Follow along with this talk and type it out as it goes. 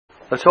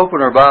Let's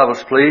open our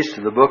Bibles, please,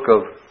 to the book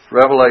of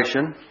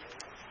Revelation,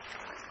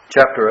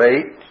 chapter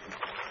 8.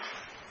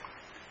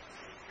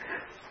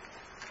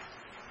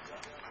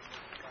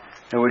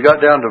 And we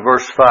got down to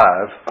verse 5.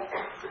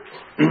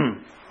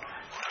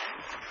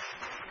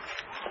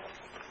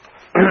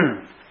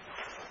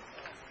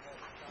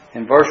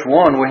 In verse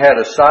 1, we had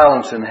a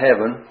silence in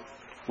heaven.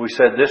 We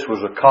said this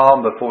was a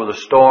calm before the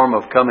storm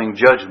of coming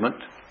judgment.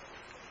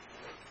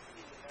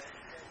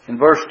 In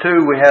verse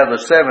 2, we have the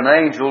seven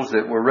angels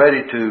that were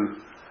ready to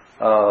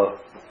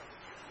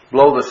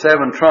blow the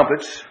seven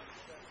trumpets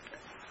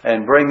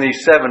and bring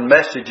these seven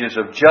messages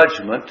of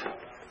judgment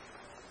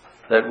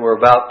that were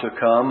about to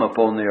come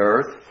upon the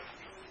earth.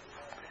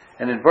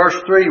 And in verse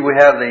 3, we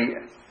have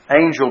the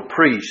angel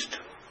priest.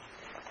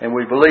 And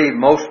we believe,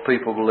 most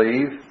people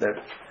believe,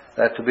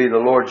 that to be the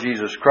Lord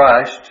Jesus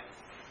Christ.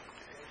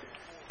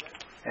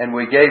 And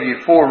we gave you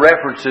four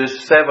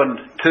references,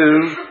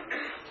 7:2,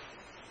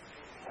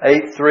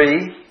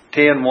 8:3,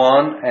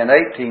 10:1, and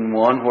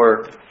 18:1,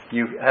 where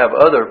you have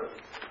other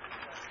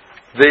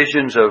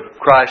visions of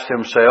Christ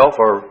Himself,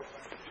 or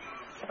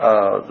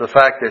the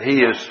fact that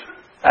He is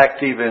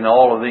active in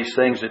all of these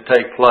things that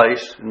take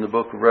place in the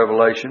book of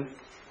Revelation.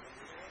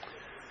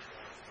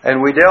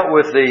 And we dealt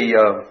with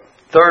the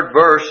third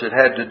verse that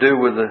had to do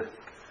with the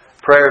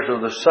prayers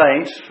of the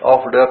saints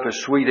offered up as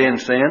sweet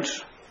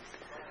incense.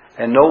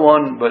 And no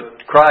one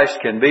but Christ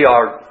can be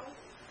our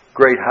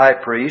great high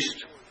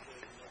priest.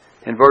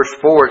 In verse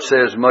 4 it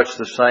says much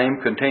the same,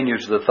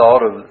 continues the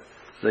thought of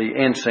the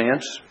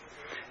incense.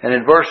 And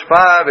in verse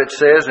 5 it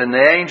says, "And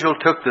the angel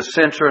took the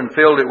censer and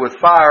filled it with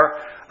fire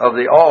of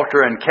the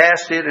altar and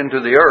cast it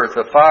into the earth,"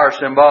 a fire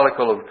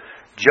symbolical of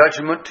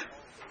judgment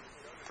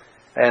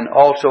and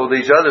also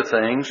these other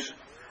things.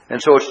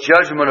 And so it's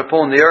judgment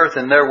upon the earth,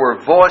 and there were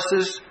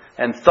voices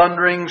and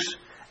thunderings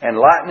and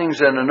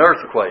lightnings and an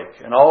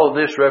earthquake. And all of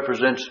this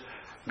represents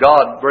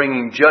God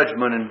bringing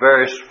judgment in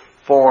various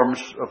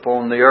forms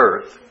upon the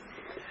earth.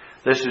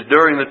 This is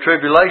during the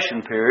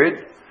tribulation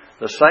period.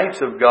 The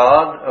saints of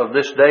God of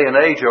this day and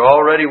age are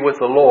already with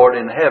the Lord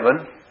in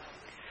heaven.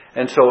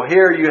 And so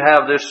here you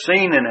have this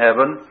scene in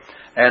heaven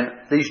and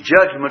these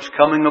judgments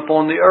coming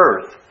upon the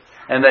earth.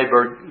 And they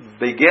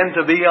begin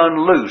to be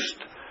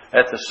unloosed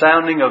at the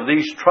sounding of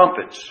these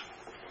trumpets.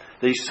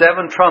 These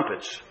seven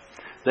trumpets.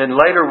 Then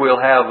later we'll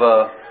have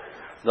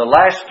the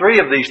last three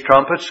of these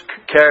trumpets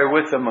carry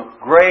with them a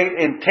great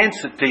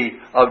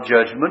intensity of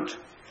judgment.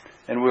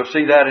 And we'll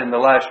see that in the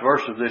last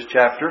verse of this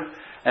chapter.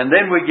 And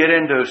then we get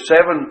into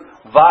seven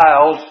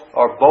vials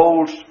or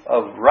bowls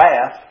of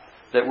wrath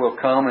that will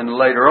come in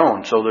later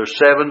on. So there's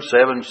 7,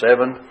 7,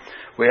 7.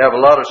 We have a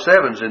lot of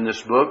sevens in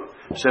this book,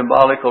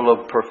 symbolical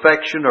of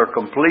perfection or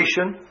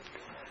completion.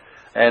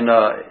 And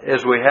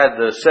as we had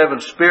the seven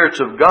spirits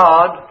of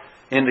God,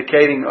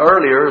 indicating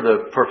earlier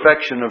the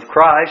perfection of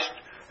Christ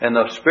and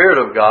the Spirit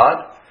of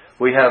God,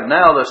 we have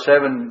now the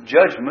seven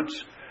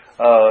judgments,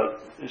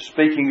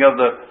 speaking of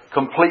the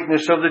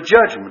completeness of the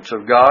judgments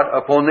of God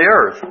upon the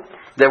earth,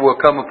 that will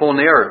come upon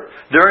the earth.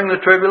 During the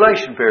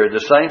tribulation period, the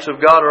saints of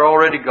God are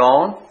already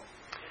gone.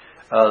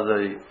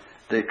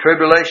 The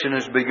tribulation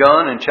has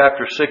begun in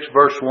chapter 6,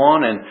 verse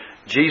 1, and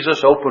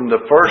Jesus opened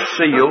the first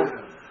seal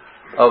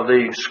of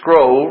the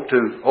scroll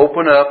to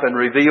open up and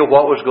reveal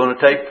what was going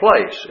to take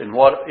place and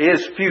what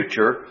is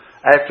future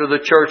after the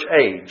church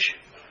age.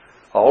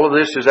 All of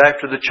this is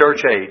after the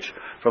church age.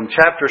 From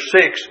chapter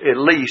 6 at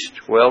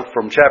least, well,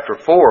 from chapter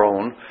 4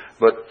 on,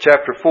 but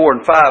chapter 4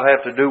 and 5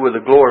 have to do with the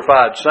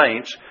glorified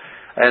saints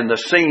and the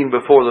scene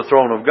before the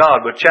throne of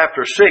God. But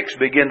chapter 6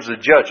 begins the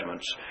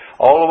judgments.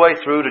 All the way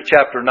through to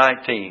chapter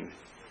 19,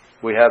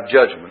 we have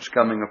judgments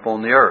coming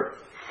upon the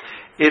earth.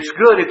 It's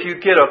good if you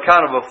get a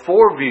kind of a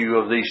foreview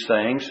of these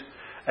things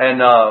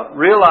and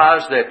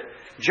realize that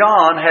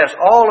John has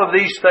all of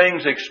these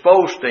things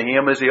exposed to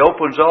him as he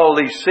opens all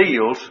these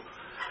seals.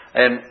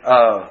 And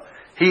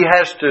he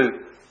has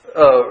to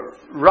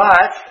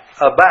write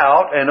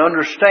about and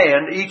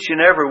understand each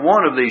and every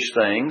one of these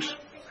things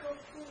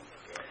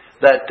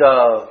that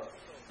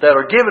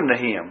are given to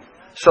him.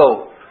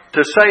 So,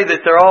 to say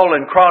that they're all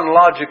in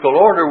chronological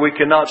order, we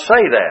cannot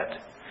say that.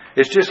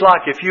 It's just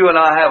like if you and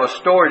I have a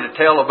story to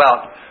tell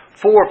about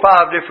 4 or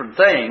 5 different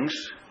things,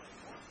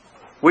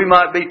 we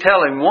might be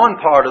telling one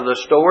part of the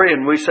story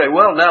and we say,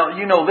 well, now,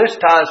 this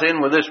ties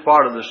in with this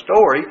part of the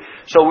story.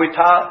 So we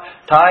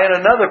tie in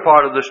another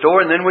part of the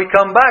story, and then we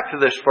come back to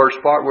this first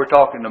part we're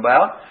talking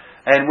about,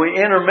 and we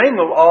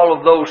intermingle all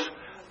of those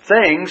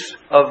things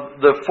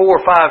of the 4 or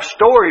 5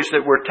 stories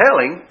that we're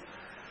telling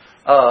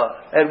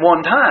at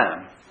one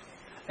time.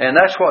 And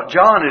that's what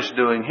John is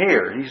doing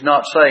here. He's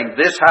not saying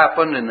this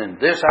happened and then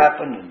this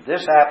happened and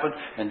this happened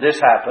and this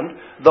happened.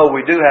 Though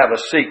we do have a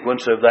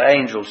sequence of the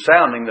angels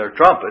sounding their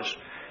trumpets,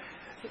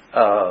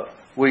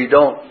 we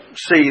don't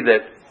see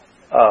that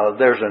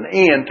there's an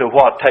end to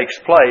what takes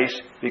place,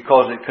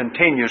 because it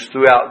continues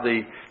throughout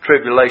the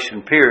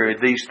tribulation period,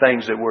 these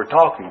things that we're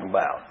talking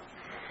about.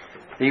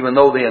 Even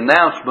though the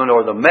announcement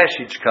or the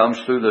message comes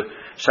through the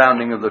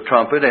sounding of the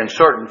trumpet, and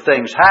certain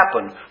things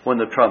happen when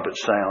the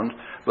trumpets sound,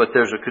 but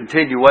there's a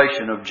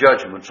continuation of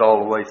judgments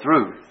all the way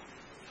through.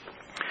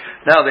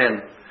 Now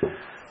then,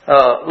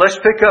 let's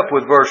pick up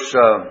with verse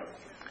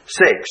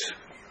 6.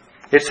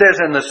 It says,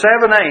 "And the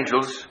seven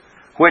angels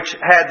which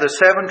had the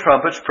seven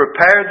trumpets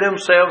prepared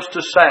themselves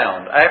to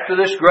sound." After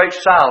this great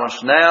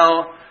silence,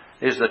 now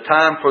is the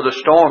time for the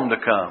storm to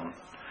come.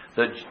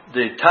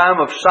 The time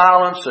of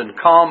silence and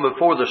calm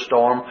before the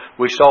storm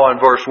we saw in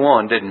verse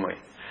 1, didn't we?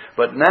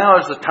 But now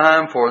is the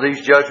time for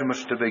these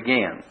judgments to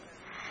begin.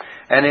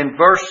 And in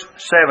verse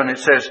 7 it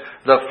says,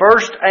 "The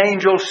first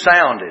angel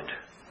sounded."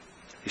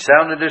 He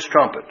sounded his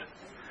trumpet.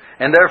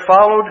 "And there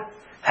followed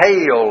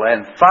hail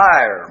and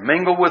fire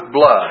mingled with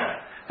blood.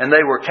 And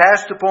they were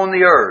cast upon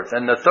the earth.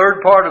 And the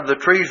third part of the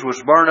trees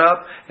was burnt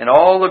up. And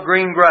all the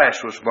green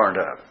grass was burnt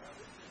up."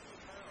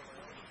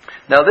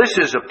 Now this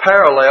is a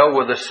parallel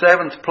with the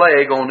seventh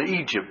plague on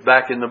Egypt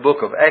back in the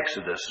book of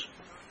Exodus.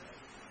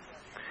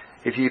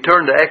 If you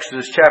turn to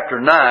Exodus chapter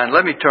 9,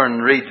 let me turn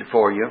and read it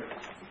for you.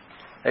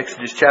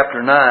 Exodus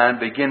chapter 9,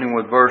 beginning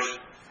with verse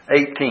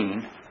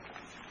 18.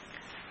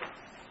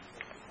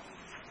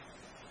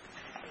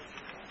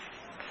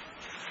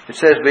 It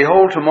says,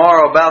 "Behold,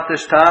 tomorrow about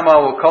this time I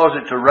will cause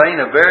it to rain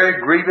a very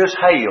grievous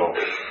hail,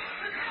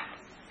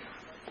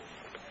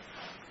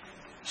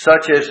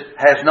 such as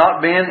has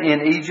not been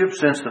in Egypt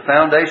since the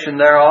foundation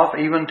thereof,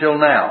 even till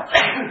now.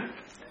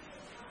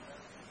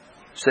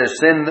 It says,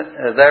 Send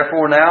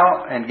therefore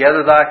now, and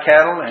gather thy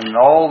cattle, and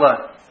all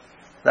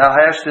thou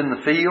hast in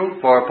the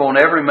field, for upon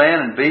every man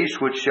and beast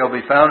which shall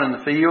be found in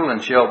the field,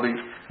 and shall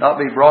not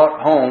be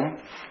brought home,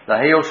 the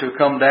hail shall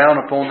come down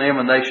upon them,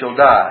 and they shall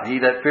die. He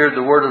that feared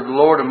the word of the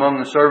Lord among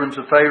the servants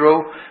of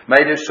Pharaoh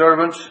made his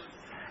servants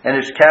and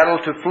his cattle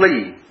to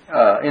flee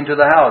into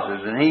the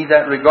houses. And he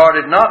that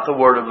regarded not the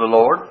word of the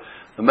Lord,"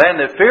 the man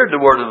that feared the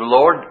word of the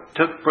Lord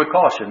took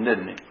precaution,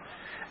 didn't he?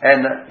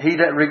 "And he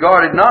that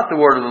regarded not the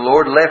word of the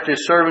Lord left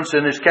his servants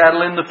and his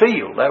cattle in the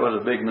field." That was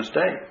a big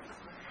mistake.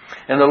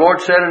 "And the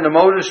Lord said unto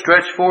Moses,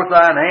 Stretch forth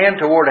thine hand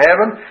toward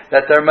heaven,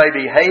 that there may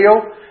be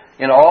hail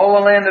in all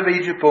the land of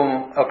Egypt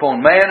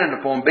upon man and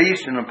upon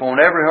beast and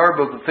upon every herb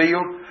of the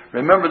field."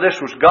 Remember, this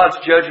was God's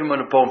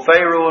judgment upon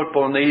Pharaoh and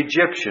upon the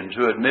Egyptians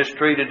who had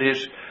mistreated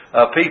his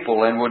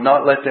people and would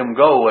not let them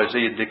go as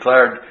he had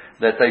declared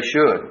that they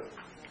should.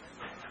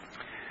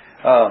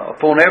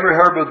 "Upon every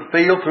herb of the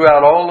field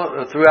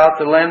throughout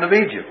the land of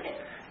Egypt."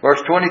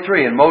 Verse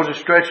 23, "And Moses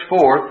stretched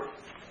forth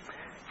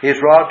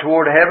his rod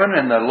toward heaven,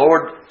 and the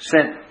Lord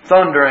sent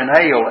thunder and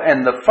hail,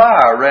 and the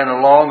fire ran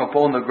along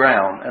upon the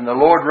ground. And the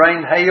Lord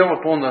rained hail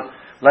upon the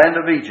land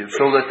of Egypt,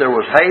 so that there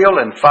was hail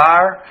and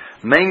fire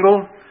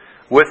mingled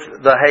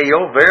with the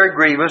hail, very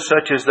grievous,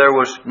 such as there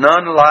was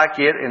none like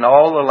it in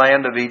all the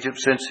land of Egypt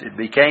since it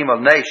became a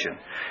nation.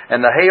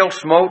 And the hail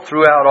smote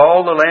throughout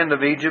all the land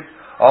of Egypt,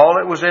 all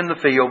that was in the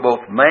field,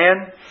 both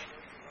man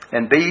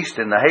and beast,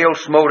 and the hail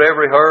smote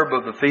every herb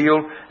of the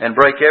field, and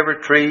brake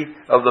every tree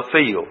of the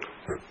field."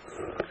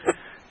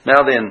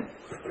 Now then,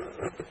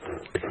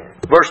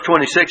 verse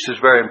 26 is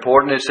very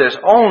important. It says,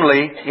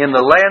 "Only in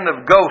the land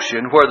of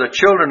Goshen, where the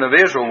children of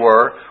Israel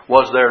were,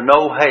 was there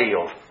no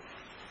hail."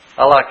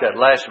 I like that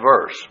last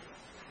verse.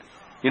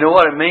 You know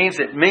what it means?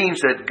 It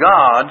means that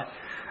God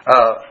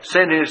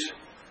sent His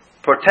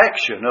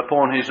protection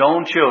upon His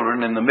own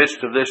children in the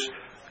midst of this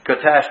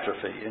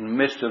catastrophe, in the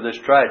midst of this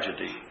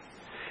tragedy.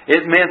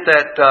 It meant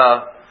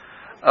that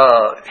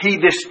He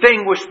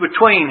distinguished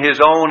between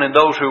His own and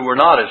those who were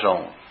not His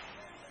own.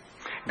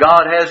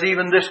 God has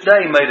even this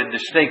day made a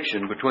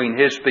distinction between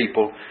His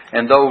people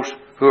and those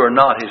who are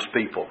not His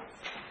people.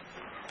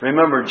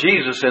 Remember,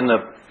 Jesus in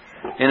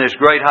His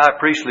great high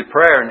priestly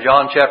prayer in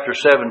John chapter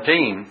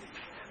 17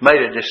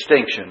 made a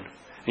distinction.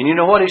 And you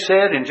know what He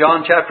said in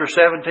John chapter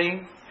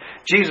 17?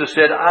 Jesus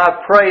said,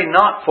 "I pray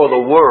not for the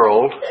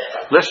world."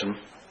 Listen,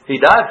 He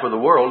died for the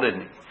world,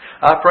 didn't He?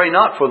 "I pray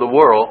not for the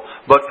world,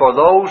 but for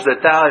those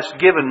that Thou hast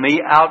given me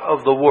out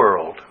of the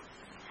world."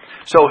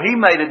 So He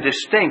made a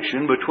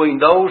distinction between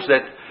those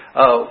that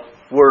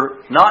were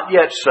not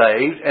yet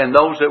saved and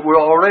those that were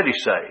already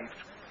saved.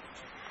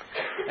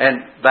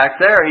 And back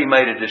there He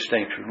made a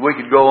distinction. We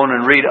could go on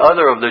and read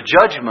other of the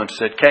judgments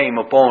that came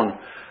upon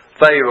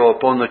Pharaoh,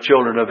 upon the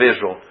children of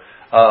Israel.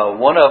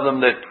 One of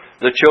them, that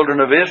the children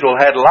of Israel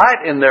had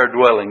light in their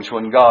dwellings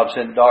when God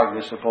sent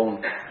darkness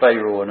upon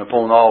Pharaoh and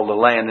upon all the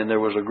land, and there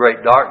was a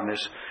great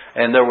darkness.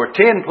 And there were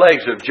 10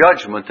 plagues of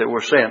judgment that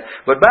were sent.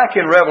 But back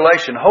in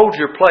Revelation, hold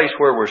your place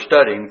where we're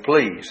studying,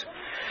 please.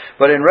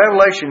 But in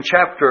Revelation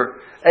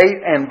chapter 8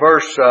 and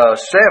verse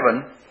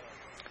 7,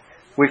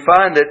 we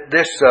find that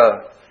this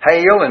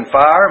hail and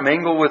fire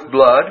mingle with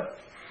blood,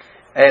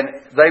 and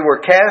they were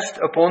cast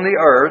upon the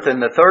earth,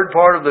 and the third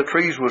part of the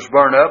trees was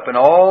burned up, and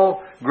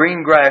all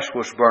green grass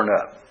was burned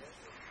up.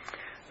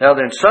 Now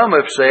then, some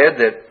have said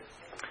that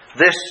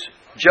this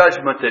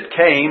judgment that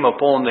came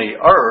upon the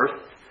earth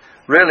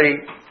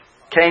really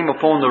came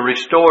upon the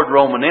restored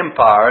Roman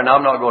Empire, and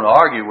I'm not going to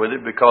argue with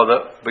it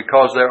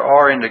because there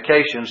are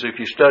indications, if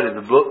you study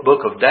the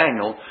book of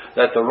Daniel,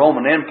 that the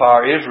Roman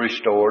Empire is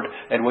restored,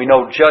 and we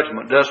know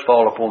judgment does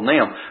fall upon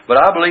them. But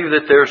I believe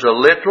that there's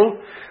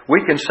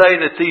we can say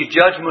that these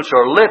judgments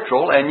are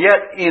literal, and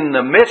yet in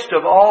the midst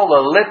of all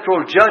the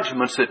literal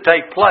judgments that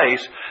take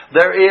place,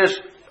 there is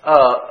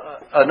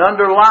an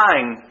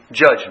underlying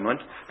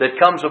judgment that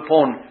comes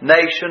upon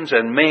nations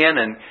and men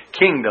and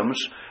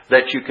kingdoms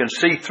that you can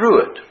see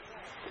through it.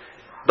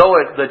 Though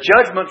the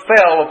judgment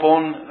fell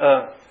upon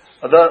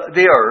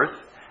the earth,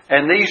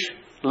 and these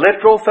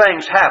literal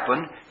things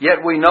happened,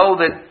 yet we know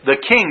that the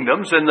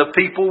kingdoms and the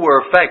people were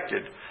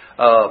affected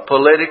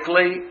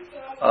politically,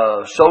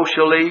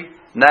 socially,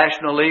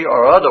 nationally,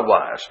 or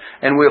otherwise.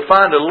 And we'll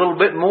find a little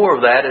bit more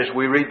of that as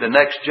we read the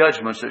next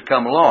judgments that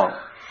come along.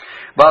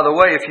 By the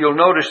way, if you'll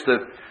notice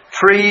the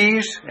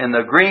trees and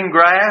the green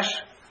grass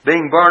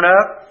being burned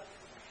up,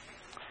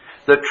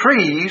 the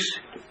trees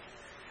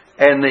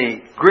and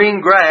the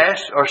green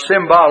grass are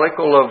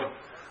symbolical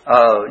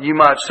of, you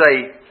might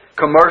say,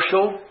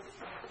 commercial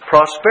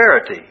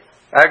prosperity,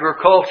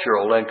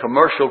 agricultural and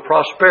commercial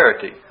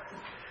prosperity.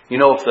 You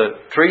know, if the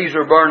trees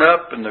are burned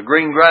up and the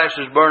green grass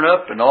is burned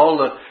up and all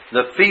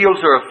the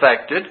fields are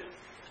affected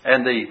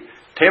and the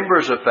timber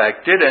is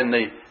affected and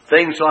the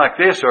things like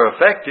this are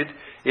affected,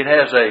 it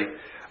has a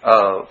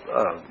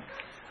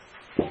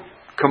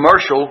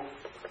commercial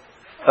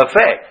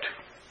effect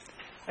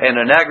and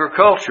an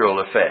agricultural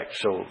effect.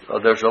 So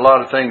there's a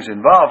lot of things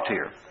involved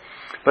here.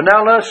 But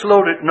now let's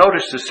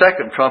notice the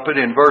second trumpet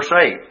in verse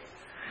 8.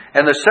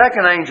 And the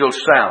second angel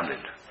sounded.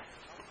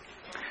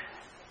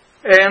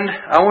 And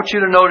I want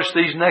you to notice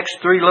these next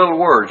three little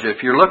words.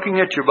 If you're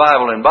looking at your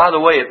Bible, and by the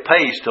way, it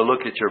pays to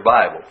look at your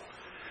Bible,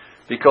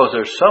 because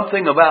there's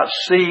something about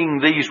seeing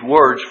these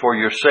words for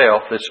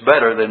yourself that's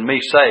better than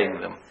me saying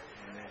them.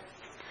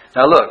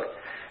 Now look.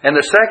 And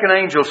the second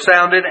angel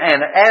sounded,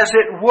 and as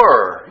it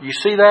were, you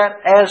see that?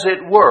 As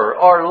it were,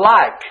 or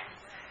like,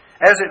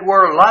 as it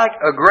were, like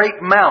a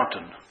great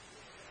mountain.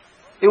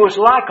 It was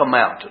like a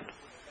mountain,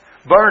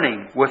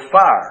 burning with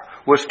fire,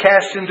 was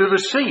cast into the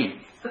sea.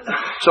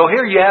 So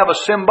here you have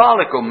a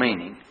symbolical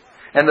meaning.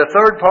 And the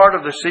third part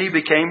of the sea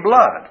became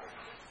blood.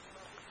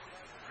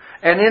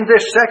 And in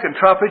this second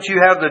trumpet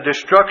you have the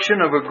destruction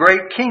of a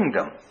great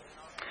kingdom.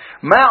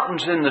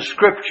 Mountains in the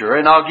Scripture,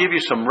 and I'll give you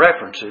some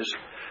references,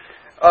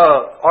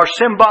 are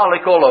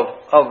symbolical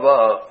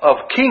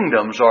of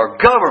kingdoms or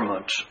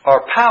governments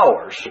or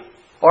powers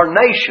or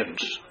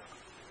nations.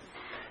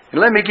 And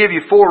let me give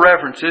you 4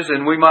 references,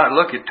 and we might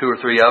look at 2 or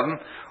 3 of them,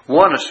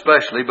 one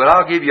especially, but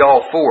I'll give you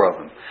all 4 of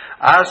them.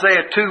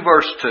 Isaiah 2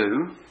 verse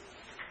 2.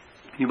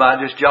 You might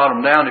just jot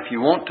them down if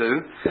you want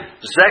to.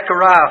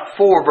 Zechariah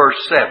 4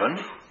 verse 7.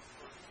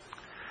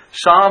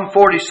 Psalm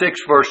 46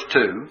 verse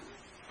 2.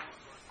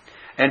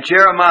 And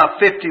Jeremiah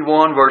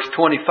 51 verse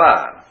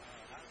 25.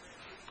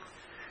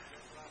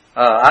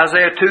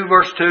 Isaiah 2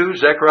 verse 2,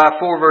 Zechariah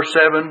 4 verse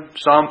 7,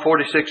 Psalm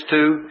 46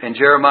 2, and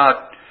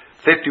Jeremiah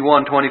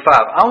 51 25.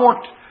 I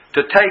want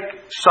to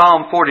take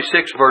Psalm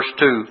 46 verse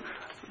 2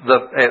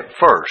 at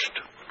first.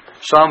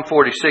 Psalm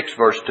 46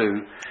 verse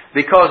 2,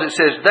 because it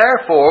says,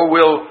 "Therefore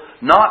will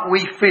not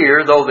we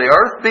fear, though the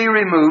earth be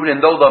removed,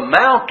 and though the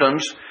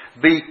mountains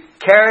be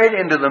carried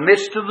into the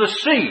midst of the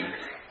sea."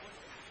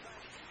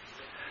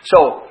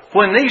 So,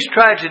 when these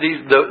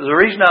tragedies, the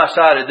reason I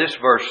cited this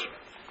verse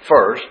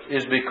first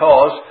is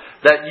because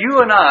that you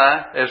and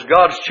I, as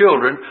God's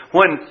children,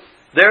 when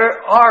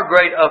there are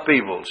great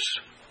upheavals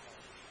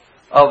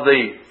of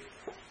the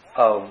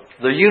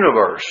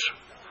universe,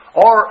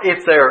 or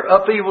if there are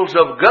upheavals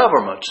of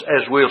governments,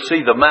 as we'll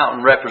see the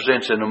mountain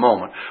represents in a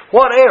moment,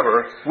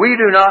 whatever, we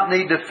do not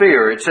need to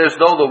fear. It says,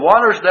 "Though the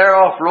waters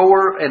thereof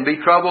roar and be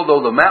troubled,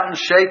 though the mountains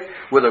shake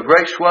with a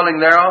great swelling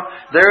thereof,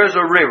 there is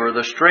a river,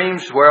 the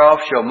streams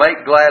whereof shall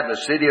make glad the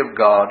city of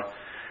God,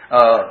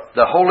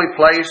 the holy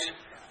place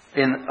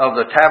of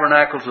the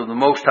tabernacles of the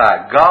Most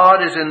High.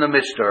 God is in the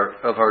midst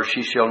of her,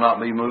 she shall not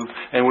be moved."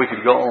 And we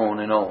could go on.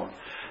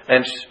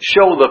 And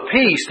show the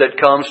peace that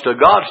comes to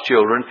God's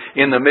children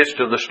in the midst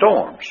of the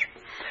storms.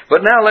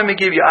 But now let me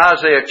give you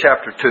Isaiah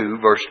chapter 2,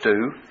 verse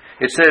 2.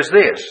 It says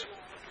this,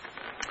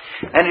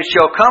 "And it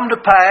shall come to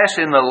pass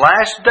in the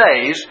last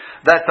days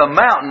that the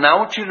mountain," now I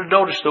want you to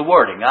notice the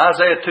wording,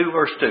 Isaiah 2,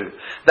 verse 2,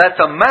 "that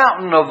the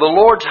mountain of the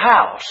Lord's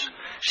house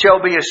shall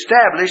be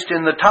established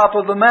in the top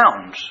of the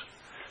mountains."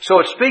 So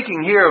it's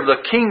speaking here of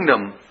the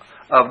kingdom,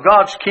 of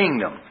God's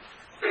kingdom,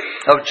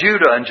 of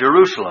Judah and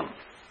Jerusalem.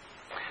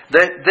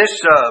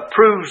 This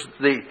proves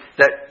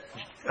that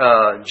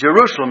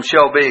Jerusalem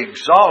shall be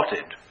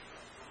exalted.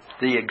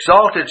 The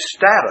exalted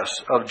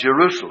status of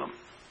Jerusalem.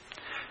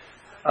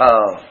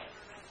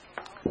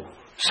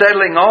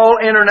 Settling all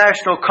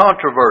international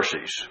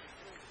controversies.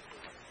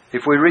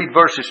 If we read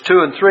verses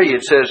 2 and 3,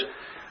 it says,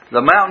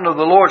 "The mountain of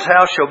the Lord's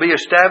house shall be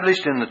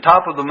established in the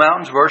top of the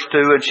mountains," verse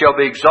 2, "and shall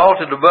be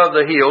exalted above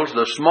the hills.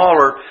 The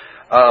smaller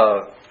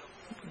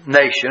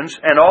nations,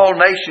 and all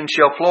nations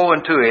shall flow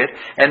into it,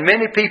 and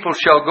many people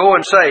shall go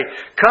and say,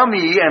 Come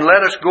ye, and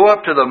let us go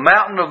up to the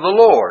mountain of the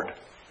Lord.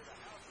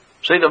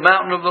 See, the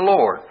mountain of the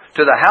Lord,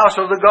 to the house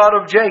of the God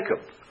of Jacob.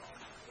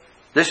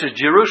 This is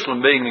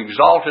Jerusalem being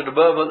exalted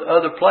above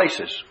other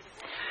places.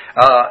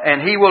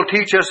 And He will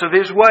teach us of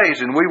His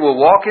ways, and we will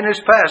walk in His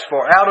paths.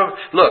 For out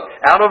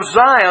of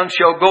Zion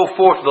shall go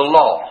forth the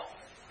law.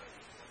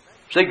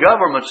 See,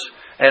 governments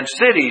and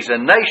cities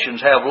and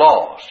nations have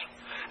laws.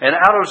 And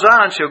out of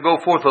Zion shall go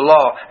forth the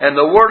law, and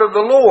the word of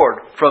the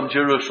Lord from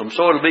Jerusalem.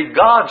 So it'll be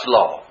God's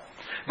law.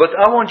 But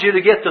I want you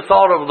to get the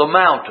thought of the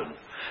mountain.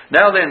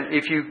 Now then,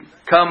 if you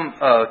come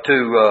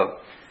to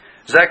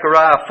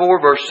Zechariah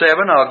 4 verse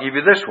 7, I'll give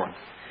you this one.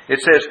 It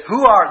says,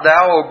 Who art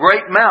thou, O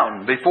great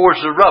mountain, before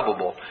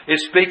Zerubbabel?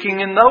 It's speaking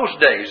in those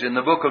days, in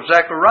the book of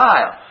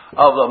Zechariah,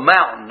 of the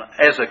mountain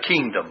as a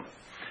kingdom.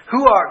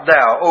 Who art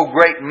thou, O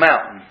great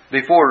mountain,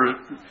 before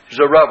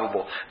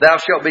Zerubbabel? Thou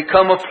shalt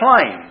become a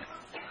plain.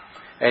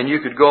 And you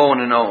could go on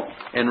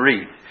and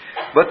read.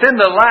 But then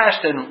the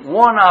last and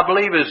one I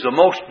believe is the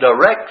most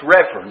direct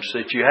reference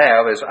that you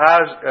have is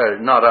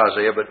not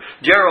Isaiah, but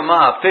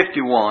Jeremiah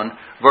 51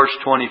 verse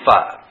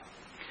 25.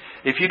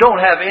 If you don't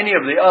have any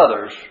of the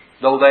others,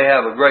 though they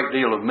have a great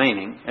deal of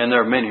meaning, and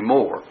there are many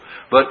more,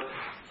 but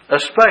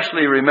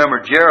especially remember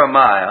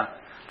Jeremiah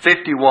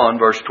 51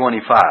 verse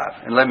 25.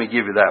 And let me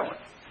give you that one.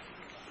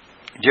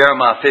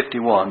 Jeremiah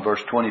 51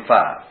 verse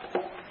 25.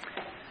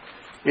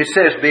 It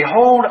says,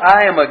 Behold,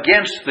 I am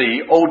against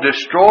thee, O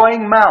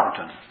destroying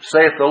mountain,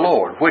 saith the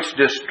Lord, which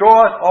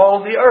destroyeth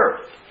all the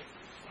earth.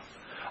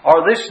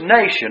 Or this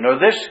nation, or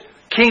this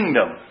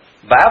kingdom.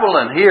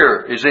 Babylon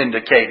here is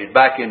indicated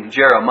back in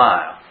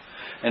Jeremiah.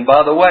 And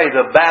by the way,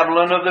 the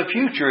Babylon of the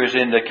future is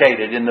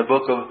indicated in the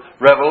book of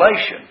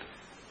Revelation.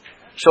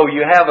 So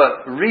you have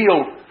a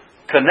real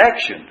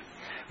connection.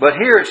 But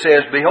here it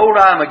says, Behold,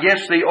 I am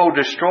against thee, O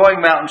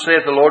destroying mountain,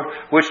 saith the Lord,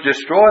 which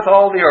destroyeth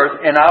all the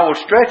earth, and I will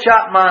stretch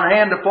out mine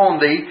hand upon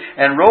thee,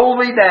 and roll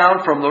thee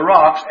down from the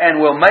rocks, and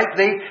will make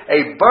thee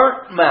a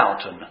burnt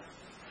mountain.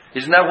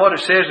 Isn't that what it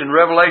says in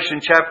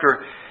Revelation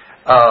chapter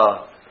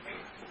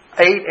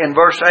 8 and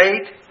verse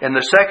 8? And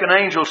the second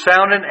angel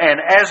sounded, and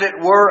as it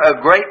were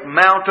a great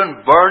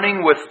mountain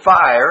burning with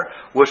fire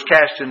was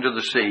cast into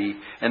the sea,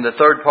 and the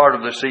third part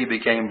of the sea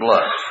became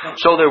blood.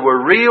 So there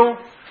were real,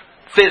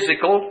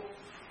 physical,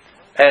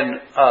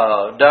 and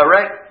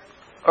direct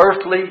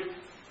earthly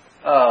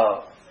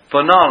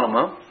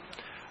phenomena,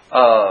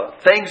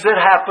 things that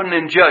happen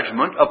in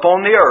judgment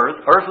upon the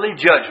earth, earthly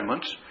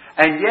judgments,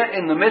 and yet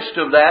in the midst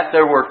of that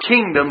there were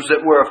kingdoms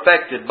that were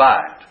affected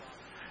by it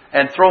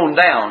and thrown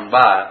down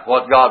by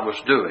what God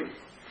was doing.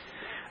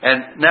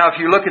 And now if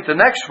you look at the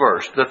next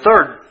verse, let's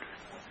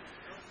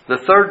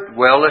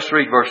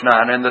read verse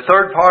 9. And the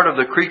third part of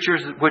the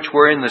creatures which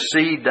were in the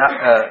sea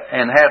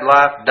and had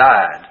life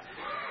died.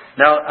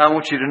 Now, I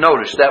want you to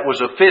notice that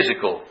was a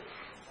physical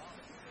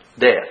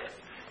death.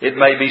 It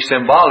may be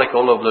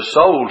symbolical of the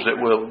souls that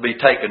will be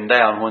taken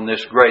down when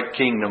this great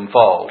kingdom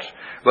falls.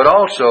 But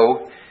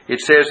also,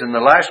 it says in the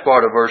last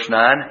part of verse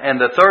 9,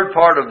 and the third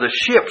part of the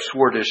ships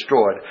were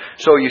destroyed.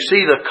 So you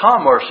see the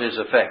commerce is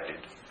affected.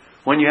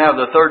 When you have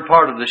the third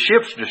part of the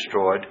ships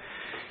destroyed,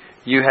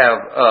 you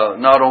have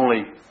not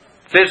only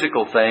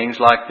physical things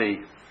like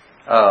the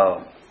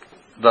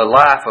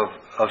life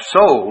of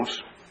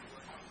souls.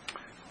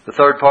 The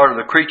third part of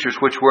the creatures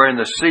which were in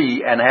the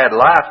sea and had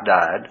life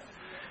died.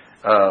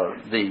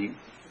 The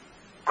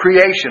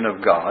creation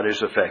of God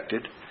is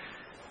affected.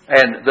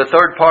 And the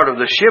third part of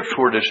the ships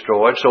were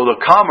destroyed, so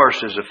the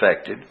commerce is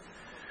affected.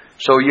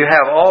 So you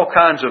have all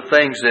kinds of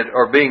things that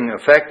are being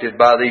affected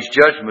by these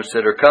judgments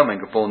that are coming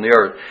upon the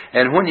earth.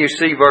 And when you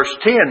see verse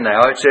 10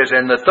 now, it says,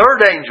 And the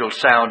third angel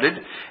sounded,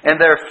 and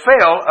there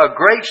fell a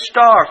great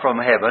star from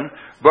heaven,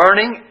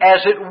 burning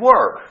as it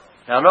were.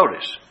 Now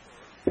notice,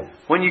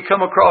 when you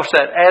come across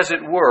that as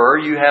it were,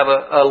 you have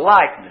a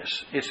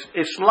likeness.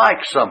 It's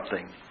like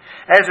something.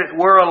 As it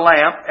were a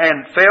lamp,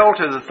 and fell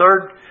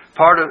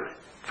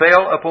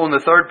upon the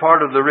third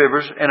part of the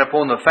rivers, and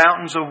upon the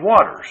fountains of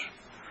waters.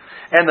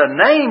 And the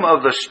name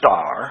of the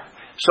star,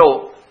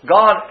 so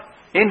God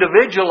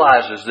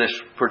individualizes this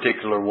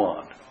particular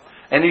one.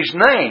 And his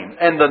name,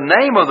 and the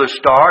name of the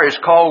star is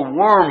called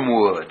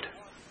wormwood.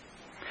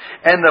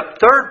 And the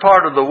third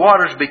part of the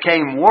waters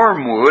became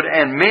wormwood,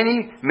 and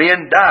many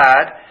men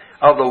died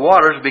of the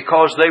waters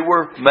because they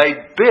were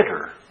made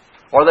bitter,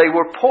 or they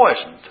were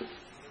poisoned.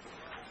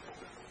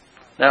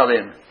 Now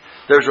then,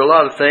 there's a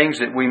lot of things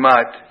that we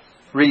might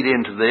read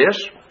into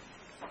this,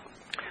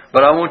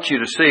 but I want you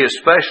to see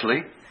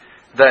especially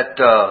that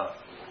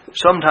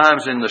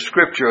sometimes in the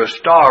Scripture a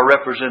star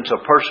represents a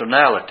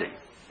personality.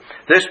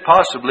 This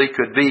possibly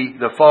could be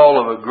the fall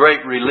of a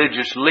great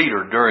religious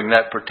leader during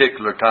that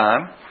particular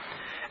time,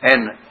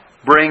 and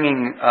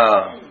bringing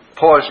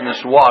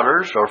poisonous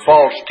waters or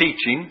false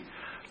teaching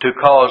to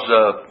cause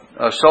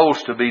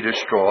souls to be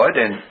destroyed,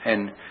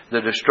 and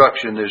the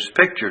destruction that is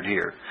pictured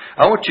here.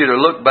 I want you to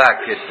look back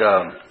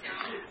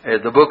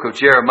at the book of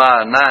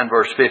Jeremiah 9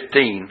 verse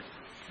 15.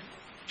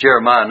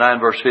 Jeremiah 9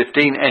 verse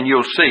 15, and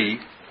you'll see.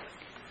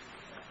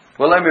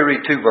 Well, let me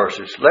read two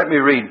verses. Let me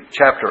read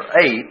chapter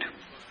 8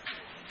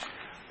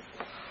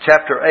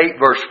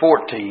 verse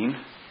 14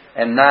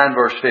 and 9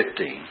 verse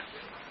 15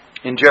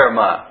 in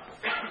Jeremiah.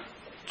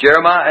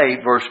 Jeremiah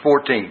 8 verse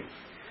 14.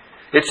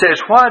 It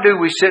says, "Why do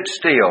we sit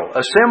still?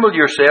 Assemble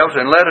yourselves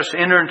and let us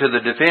enter into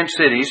the defense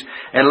cities,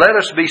 and let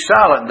us be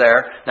silent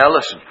there." Now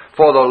listen.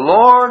 "For the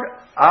Lord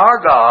our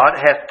God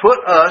hath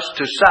put us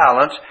to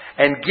silence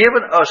and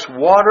given us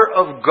water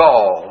of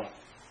gall."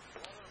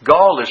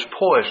 Gall is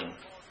poison.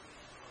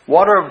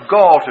 Water of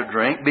gall to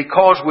drink,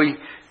 because we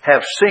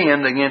have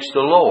sinned against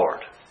the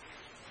Lord.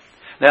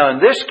 Now in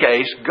this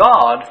case,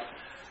 God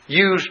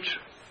used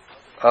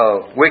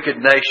wicked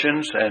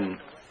nations and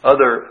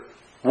other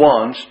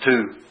ones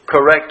to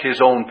correct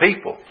His own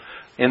people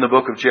in the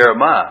book of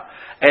Jeremiah.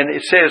 And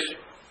it says,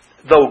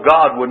 though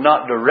God would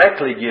not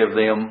directly give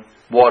them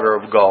water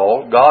of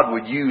gall, God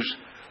would use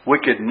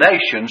wicked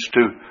nations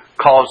to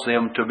cause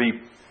them to be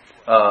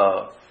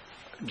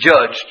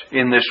judged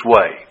in this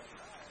way.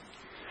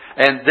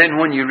 And then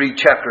when you read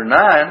chapter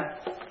 9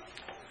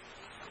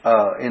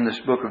 in this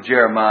book of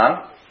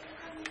Jeremiah,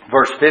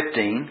 verse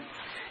 15,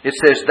 it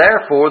says,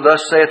 "Therefore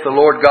thus saith the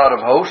Lord God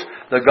of hosts,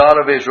 the God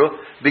of Israel,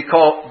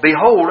 because,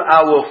 behold,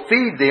 I will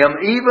feed them,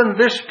 even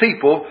this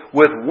people,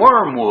 with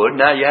wormwood."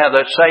 Now you have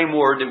that same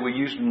word that we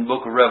used in the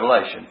book of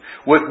Revelation.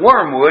 "With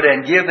wormwood,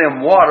 and give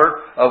them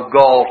water of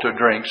gall to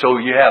drink." So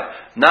you have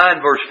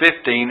 9 verse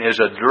 15 is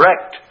a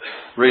direct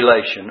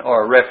relation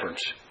or a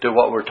reference to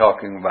what we're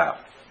talking about.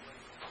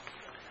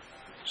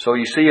 So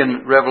you see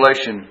in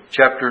Revelation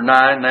chapter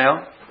 9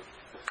 now,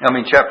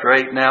 chapter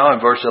 8 now,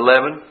 and verse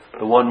 11,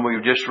 the one we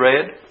just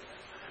read.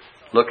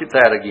 Look at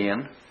that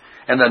again.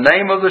 "And the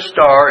name of the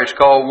star is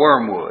called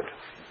Wormwood."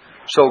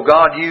 So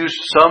God used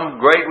some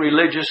great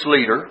religious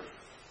leader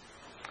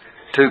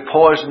to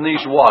poison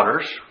these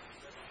waters,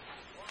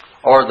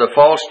 or the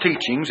false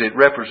teachings. It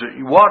represents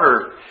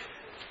water.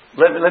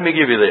 Let me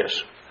give you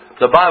this.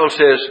 The Bible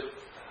says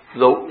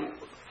the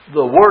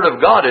Word of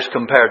God is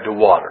compared to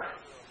water.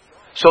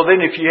 So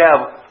then if you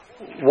have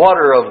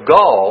water of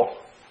gall,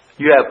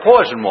 you have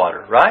poison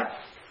water, right?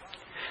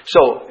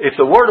 So if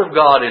the Word of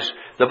God is,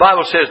 the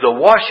Bible says, the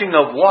washing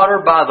of water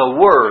by the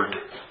Word.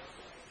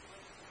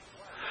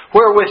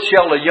 "Wherewith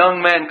shall a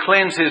young man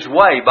cleanse his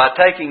way? By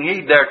taking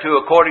heed thereto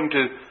according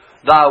to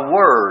thy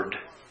Word."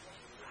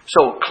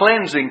 So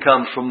cleansing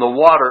comes from the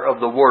water of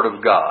the Word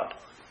of God.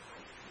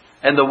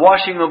 And the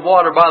washing of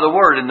water by the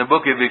Word in the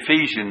book of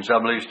Ephesians, I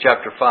believe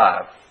chapter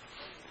 5,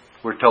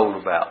 we're told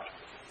about.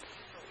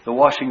 The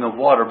washing of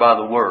water by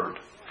the Word.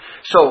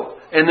 So,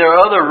 and there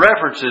are other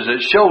references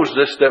that shows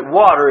us that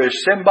water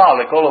is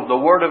symbolical of the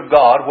Word of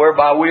God,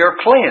 whereby we are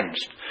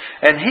cleansed.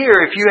 And here,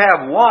 if you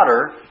have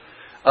water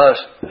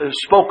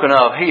spoken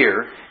of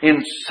here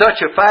in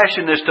such a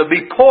fashion as to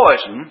be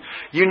poison,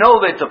 you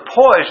know that the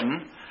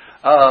poison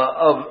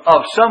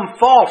of some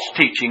false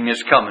teaching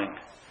is coming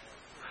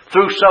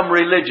through some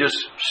religious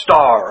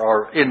star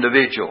or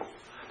individual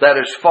that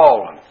has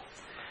fallen.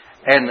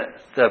 And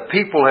the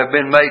people have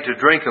been made to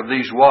drink of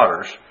these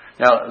waters.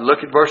 Now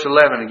look at verse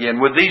 11 again.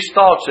 "With these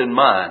thoughts in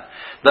mind,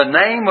 the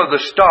name of the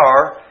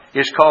star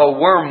is called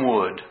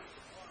Wormwood.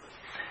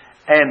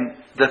 And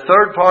the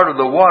third part of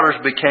the waters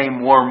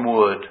became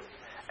wormwood.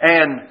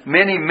 And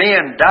many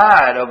men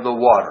died of the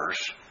waters,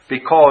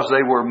 because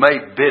they were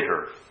made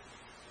bitter."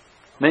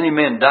 Many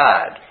men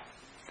died.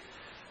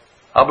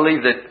 I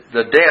believe that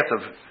the death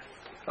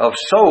of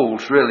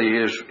souls really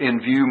is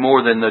in view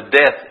more than the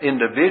death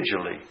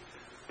individually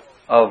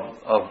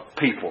of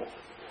people.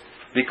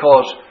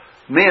 Because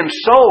men's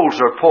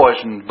souls are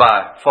poisoned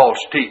by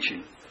false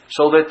teaching,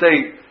 so that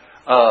they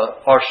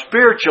are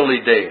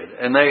spiritually dead,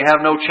 and they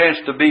have no chance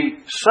to be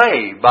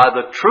saved by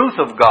the truth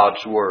of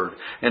God's Word,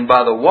 and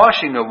by the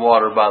washing of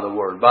water by the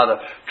Word, by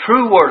the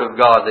true Word of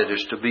God that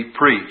is to be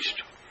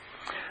preached.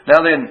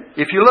 Now then,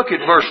 if you look at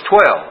verse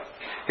 12,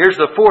 here's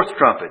the fourth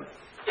trumpet.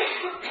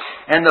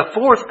 "And the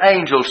fourth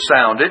angel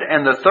sounded,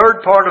 and the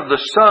third part of the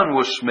sun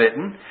was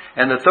smitten,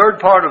 and the third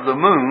part of the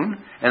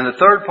moon, and the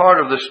third part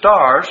of the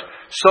stars,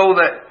 so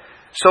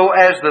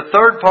as the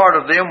third part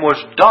of them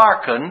was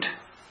darkened,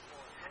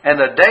 and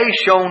the day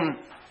shone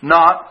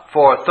not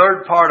for a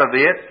third part of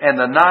it, and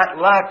the night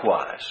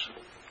likewise."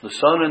 The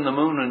sun and the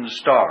moon and the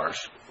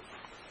stars.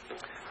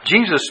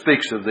 Jesus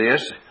speaks of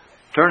this.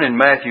 Turn in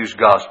Matthew's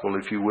Gospel,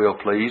 if you will,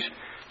 please.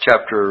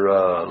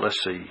 Chapter,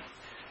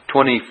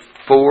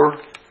 24.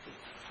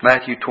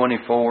 Matthew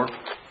 24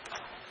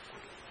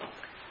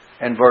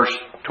 and verse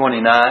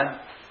 29.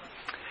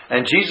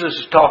 And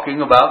Jesus is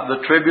talking about the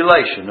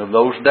tribulation of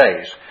those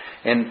days.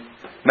 In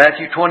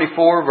Matthew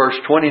 24 verse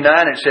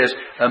 29 it says,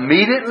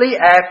 "Immediately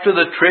after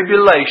the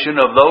tribulation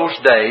of those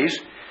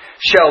days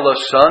shall the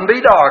sun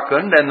be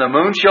darkened, and the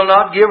moon shall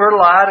not give her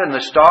light, and the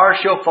stars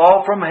shall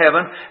fall from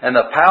heaven, and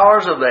the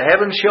powers of the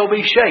heavens shall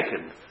be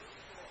shaken."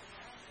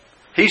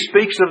 He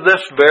speaks of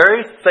this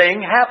very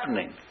thing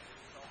happening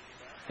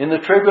in the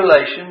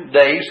tribulation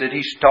days that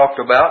he's talked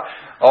about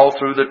all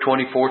through the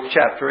 24th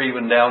chapter,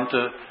 even down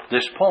to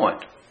this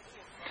point.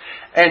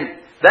 And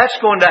that's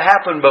going to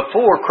happen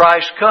before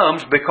Christ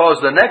comes, because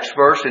the next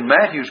verse in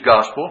Matthew's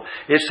Gospel,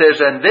 it says,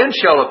 and then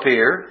shall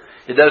appear,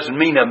 it doesn't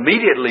mean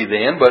immediately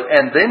then, but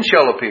and then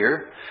shall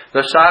appear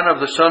the sign of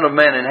the Son of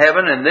Man in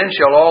heaven, and then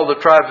shall all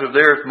the tribes of the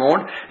earth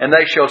mourn, and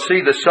they shall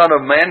see the Son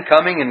of Man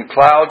coming in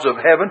clouds of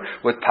heaven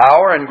with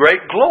power and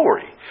great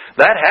glory.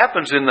 That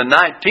happens in the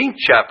 19th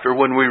chapter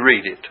when we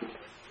read it,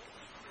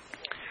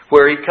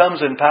 where He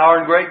comes in power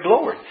and great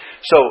glory.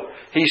 So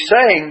He's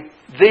saying,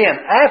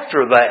 then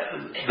after that,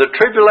 the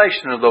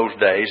tribulation of those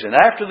days, and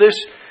after this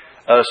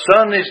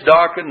sun is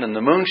darkened, and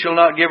the moon shall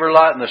not give her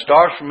light, and the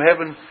stars from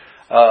heaven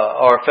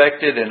are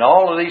affected, and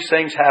all of these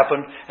things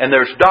happen, and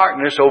there's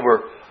darkness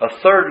over a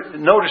third.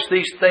 Notice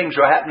these things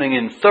are happening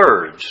in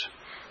thirds.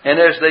 And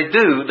as they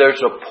do,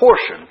 there's a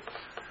portion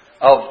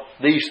of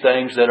these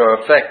things that are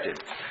affected.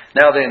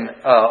 Now then,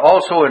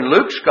 also in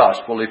Luke's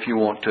Gospel, if you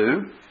want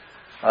to,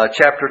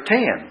 chapter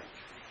 10.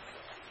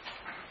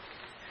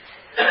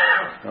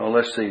 Oh,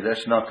 let's see,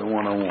 that's not the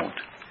one I want.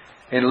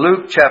 In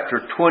Luke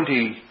chapter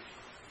 20,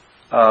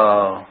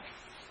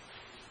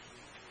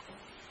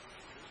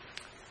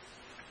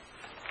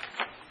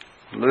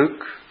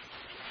 Luke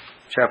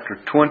chapter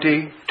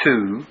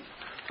 22,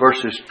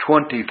 verses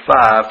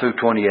 25 through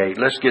 28.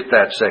 Let's get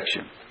that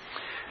section.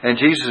 And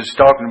Jesus is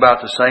talking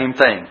about the same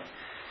thing.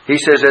 He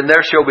says, and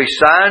there shall be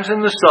signs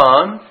in the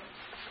sun.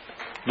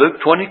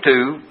 Luke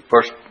 22,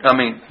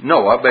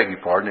 I beg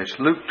your pardon. It's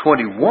Luke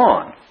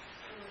 21.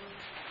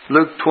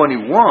 Luke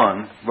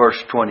 21,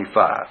 verse 25.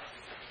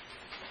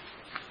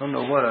 I don't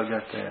know what I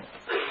got that.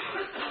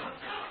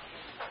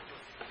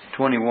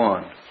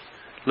 21.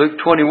 Luke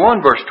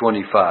 21, verse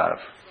 25.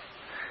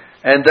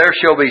 And there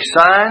shall be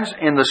signs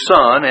in the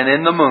sun, and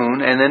in the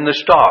moon, and in the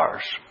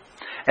stars.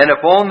 And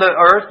upon the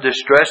earth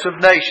distress of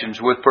nations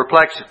with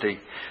perplexity,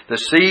 the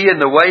sea and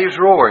the waves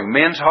roaring,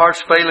 men's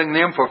hearts failing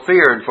them for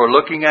fear and for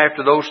looking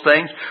after those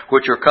things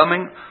which are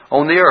coming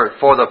on the earth.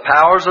 For the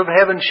powers of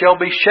heaven shall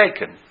be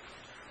shaken.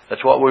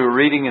 That's what we were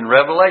reading in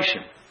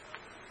Revelation.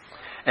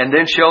 And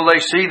then shall they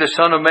see the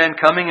Son of Man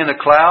coming in a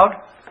cloud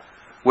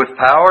with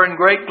power and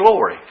great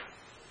glory.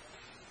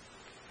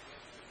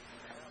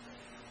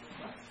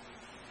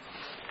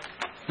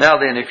 Now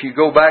then, if you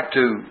go back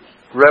to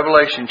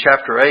Revelation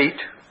chapter 8,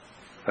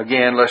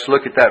 again, let's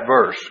look at that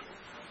verse.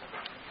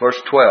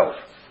 Verse 12.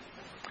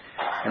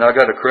 And I've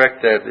got to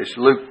correct that. It's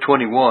Luke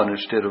 21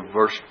 instead of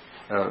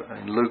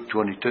Luke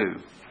 22.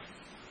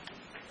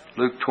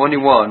 Luke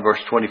 21, verse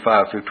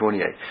 25 through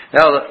 28.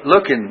 Now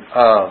look in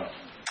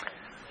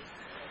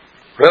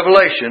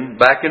Revelation,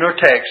 back in our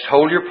text,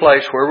 hold your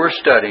place where we're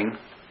studying.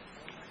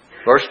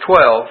 Verse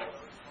 12.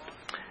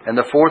 And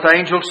the fourth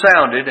angel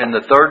sounded, and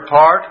the third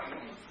part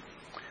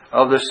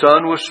of the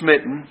sun was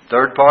smitten,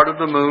 third part of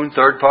the moon,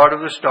 third part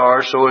of the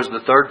stars, so as the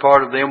third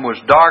part of them was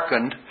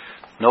darkened.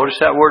 Notice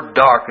that word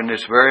darkened,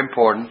 it's very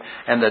important.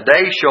 And the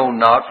day shone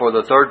not for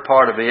the third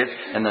part of it,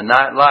 and the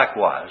night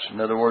likewise.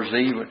 In other words,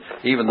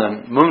 even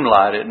the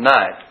moonlight at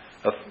night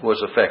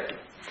was affected.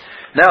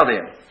 Now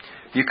then,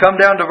 you come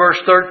down to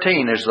verse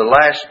 13 as the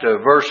last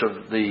verse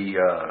of the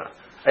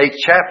 8th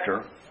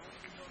chapter.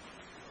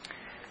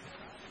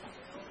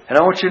 And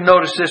I want you to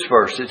notice this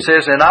verse. It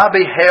says, and I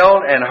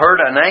beheld and heard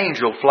an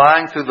angel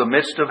flying through the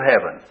midst of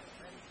heaven.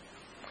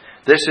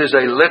 This is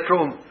a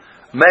literal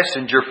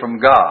messenger from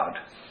God,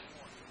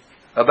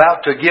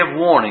 about to give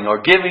warning,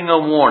 or giving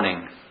a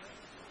warning.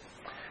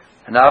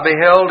 And I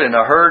beheld and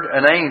I heard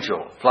an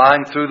angel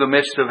flying through the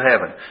midst of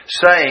heaven,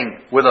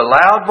 saying with a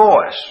loud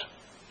voice,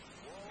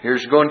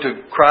 here's going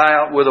to cry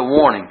out with a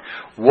warning,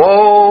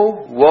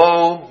 woe,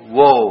 woe,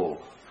 woe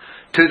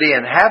to the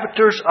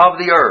inhabitants of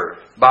the earth,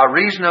 by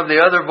reason of the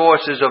other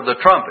voices of the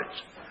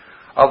trumpets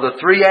of the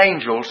three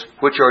angels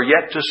which are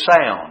yet to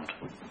sound.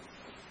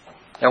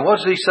 And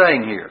what's he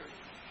saying here?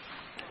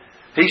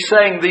 He's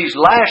saying these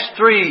last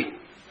three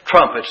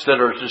trumpets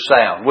that are to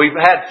sound. We've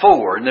had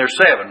 4 and there's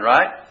 7,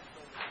 right?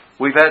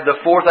 We've had the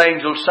 4th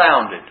angel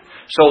sounded.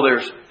 So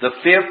there's the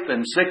 5th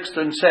and 6th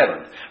and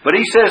 7th. But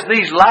he says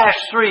these last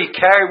 3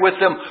 carry with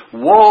them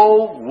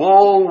woe,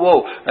 woe,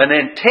 woe. An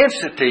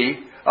intensity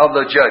of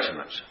the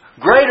judgments.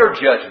 Greater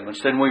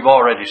judgments than we've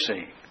already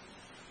seen.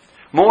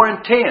 More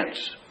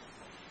intense.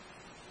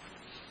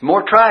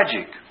 More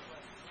tragic.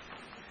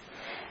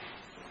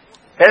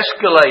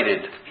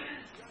 Escalated.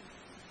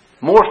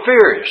 More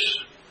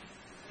fierce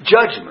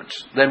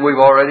judgments than we've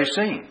already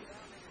seen.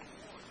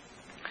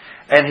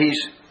 And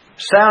he's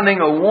sounding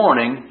a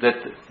warning that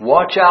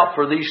watch out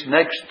for these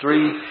next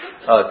 3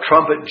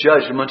 trumpet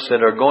judgments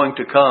that are going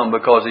to come,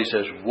 because he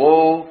says,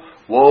 woe,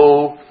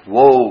 woe,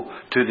 woe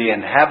to the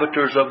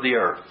inhabitants of the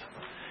earth.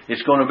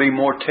 It's going to be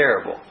more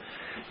terrible.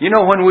 You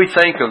know, when we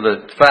think of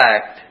the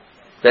fact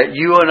that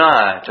you and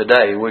I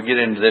today, we'll get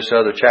into this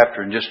other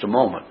chapter in just a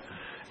moment,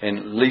 and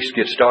at least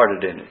get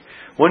started in it.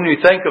 When you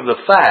think of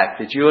the fact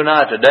that you and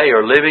I today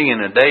are living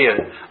in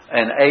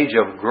an age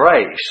of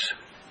grace,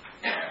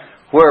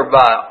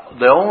 whereby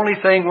the only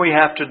thing we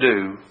have to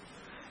do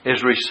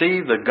is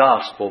receive the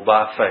gospel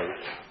by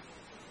faith.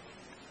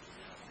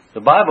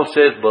 The Bible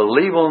says,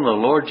 believe on the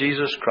Lord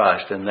Jesus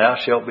Christ and thou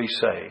shalt be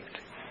saved.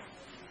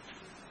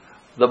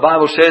 the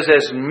Bible says,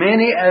 as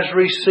many as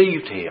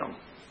received Him,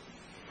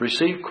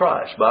 received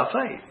Christ by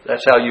faith.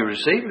 That's how you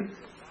receive Him.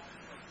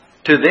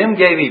 To them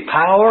gave He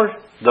power,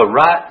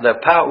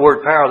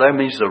 word power there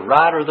means the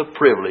right or the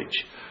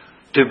privilege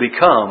to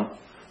become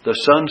the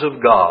sons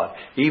of God,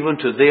 even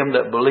to them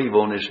that believe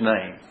on His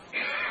name.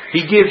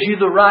 He gives you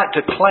the right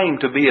to claim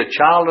to be a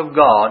child of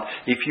God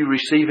if you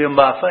receive Him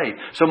by faith.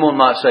 Someone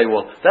might say,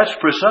 well, that's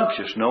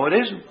presumptuous. No, it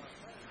isn't.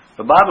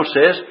 The Bible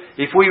says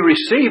if we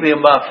receive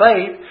Him by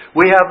faith,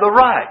 we have the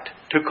right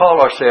to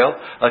call ourselves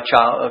a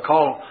child,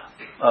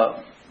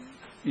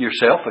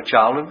 yourself a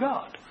child of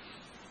God.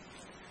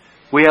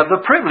 We have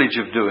the privilege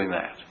of doing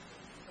that.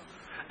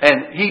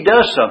 And He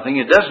does something.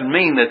 It doesn't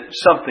mean that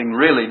something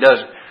really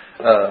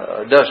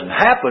doesn't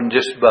happen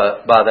just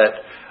by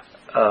that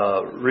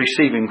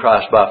receiving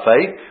Christ by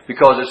faith,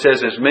 because it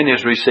says, as many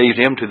as received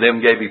Him, to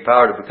them gave He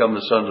power to become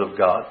the sons of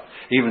God,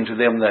 even to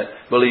them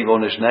that believe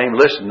on His name.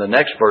 Listen, the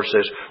next verse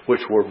says,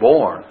 which were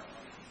born.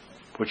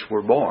 Which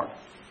were born.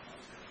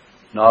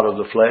 Not of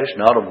the flesh,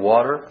 not of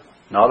water,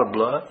 not of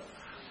blood,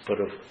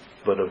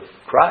 but of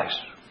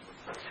Christ.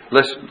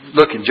 Let's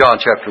look in John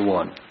chapter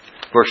 1,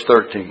 verse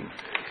 13.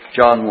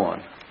 John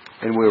 1.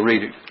 And we'll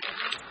read it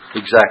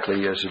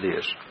exactly as it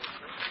is.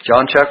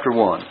 John chapter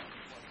 1.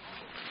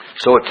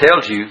 So it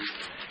tells you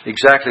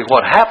exactly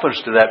what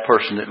happens to that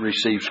person that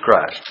receives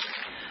Christ.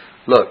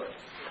 Look,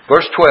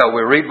 verse 12.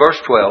 We'll read verse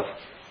 12.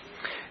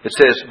 It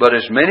says, but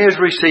as many as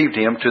received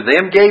Him, to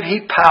them gave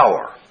He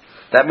power.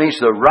 That means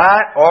the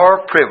right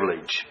or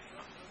privilege.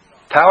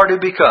 Power to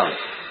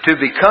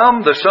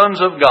become the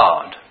sons of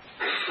God.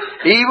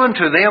 Even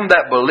to them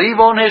that believe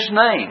on His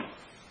name.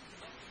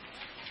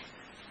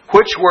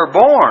 Which were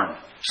born.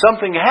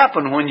 Something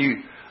happened when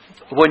you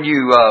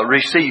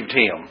received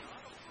Him.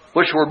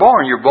 Which were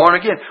born. You're born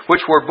again.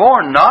 Which were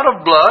born not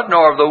of blood,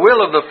 nor of the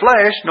will of the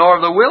flesh, nor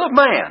of the will of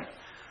man,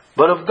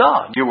 but of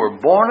God. You were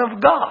born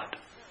of God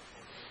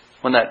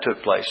when that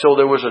took place. So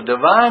there was a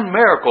divine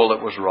miracle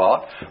that was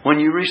wrought when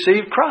you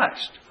received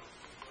Christ.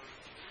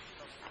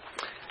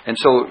 And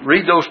so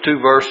read those two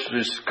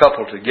verses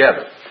coupled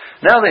together.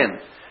 Now then,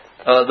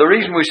 the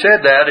reason we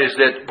said that is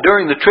that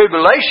during the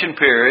tribulation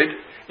period,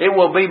 it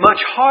will be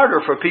much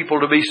harder for people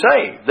to be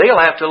saved. They'll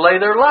have to lay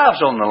their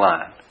lives on the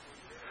line.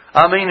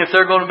 I mean, if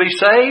they're going to be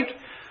saved,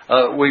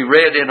 we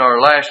read in our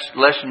last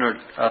lesson, or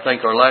I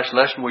think our last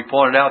lesson, we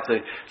pointed out the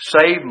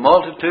saved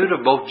multitude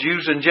of both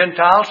Jews and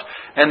Gentiles,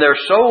 and their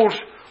souls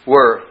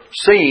were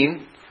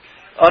seen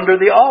under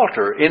the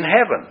altar in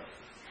heaven.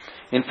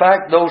 In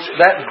fact,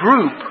 that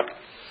group,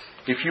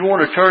 if you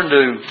want to turn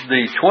to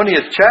the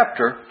 20th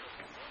chapter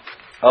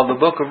of the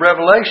book of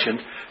Revelation,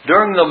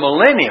 during the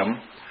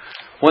millennium,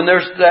 when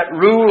there's that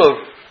rule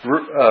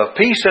of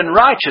peace and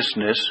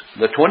righteousness,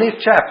 the 20th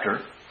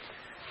chapter,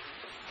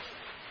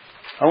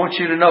 I want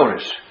you to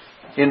notice,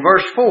 in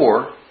verse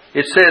 4,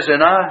 it says,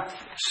 and I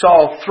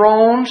saw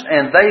thrones,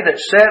 and they that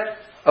sat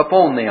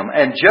upon them,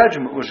 and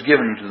judgment was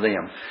given to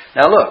them.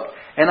 Now look,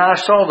 and I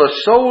saw the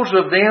souls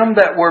of them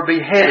that were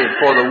beheaded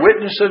for the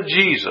witness of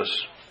Jesus.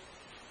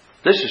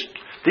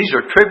 These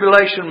are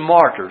tribulation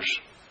martyrs.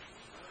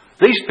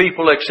 These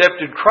people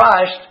accepted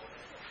Christ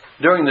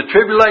during the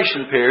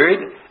tribulation period,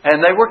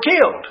 and they were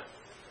killed.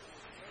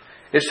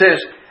 It says,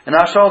 and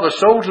I saw the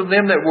souls of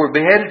them that were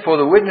beheaded for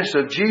the witness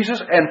of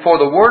Jesus and for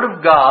the word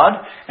of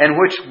God, and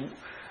which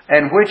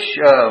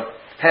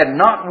had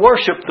not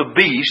worshipped the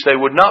beast. They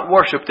would not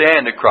worship the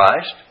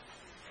Antichrist,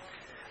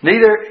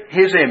 neither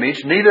his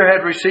image, neither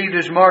had received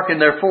his mark in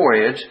their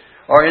foreheads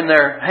or in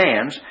their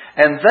hands.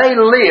 And they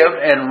lived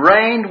and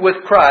reigned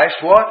with Christ,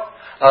 what?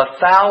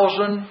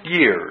 1,000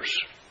 years.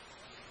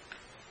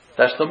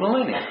 That's the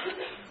millennium.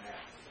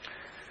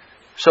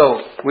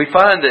 So we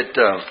find that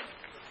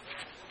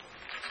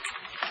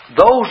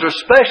those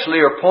especially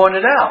are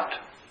pointed out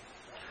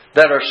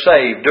that are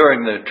saved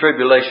during the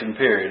tribulation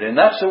period. And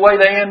that's the way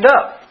they end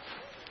up.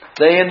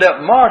 They end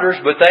up martyrs,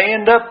 but they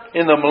end up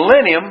in the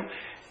millennium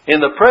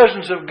in the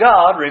presence of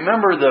God.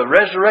 Remember, the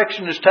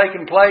resurrection has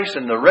taken place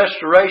and the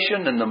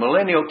restoration and the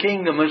millennial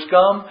kingdom has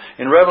come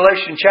in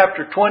Revelation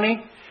chapter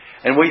 20.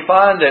 And we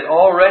find that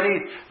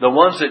already the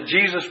ones that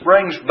Jesus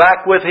brings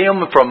back with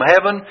Him from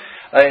heaven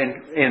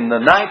in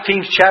the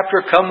 19th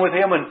chapter come with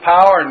Him in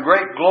power and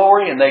great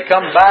glory, and they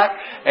come back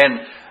and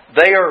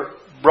they are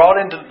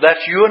brought into,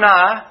 that's you and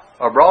I,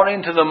 are brought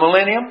into the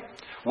millennium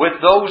with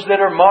those that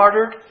are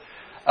martyred,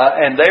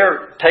 and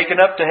they're taken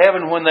up to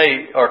heaven when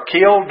they are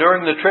killed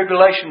during the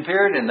tribulation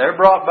period, and they're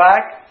brought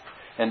back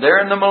and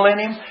they're in the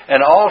millennium.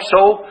 And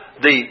also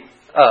the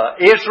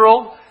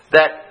Israel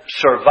that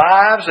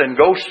survives and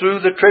goes through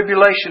the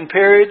tribulation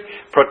period,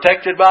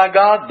 protected by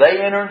God, they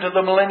enter into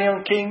the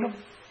millennium kingdom.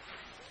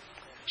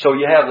 So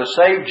you have the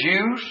saved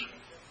Jews.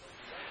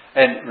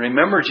 And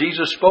remember,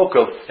 Jesus spoke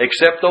of,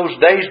 except those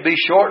days be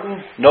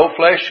shortened, no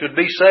flesh should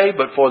be saved,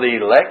 but for the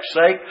elect's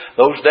sake,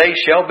 those days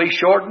shall be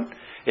shortened.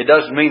 It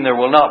doesn't mean there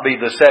will not be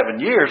the 7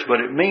 years,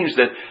 but it means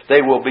that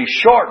they will be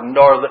shortened,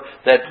 or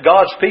that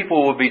God's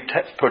people will be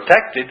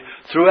protected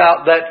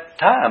throughout that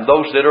time,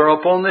 those that are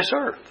upon this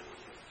earth.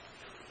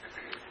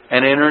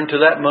 and enter into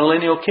that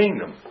millennial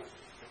kingdom.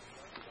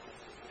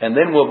 And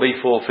then will be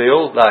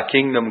fulfilled, Thy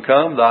kingdom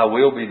come, Thy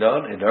will be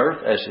done in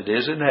earth as it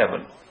is in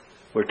heaven.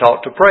 We're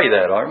taught to pray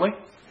that, aren't we?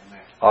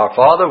 Our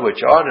Father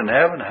which art in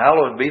heaven,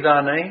 hallowed be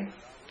Thy name.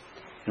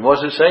 And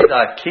what does it say?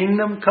 Thy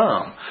kingdom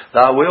come,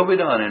 Thy will be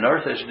done in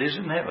earth as it is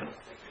in heaven.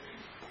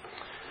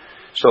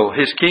 So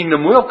His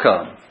kingdom will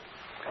come.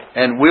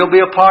 And we'll be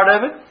a part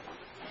of it.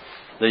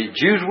 The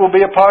Jews will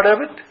be a part of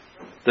it.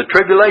 The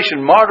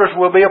tribulation martyrs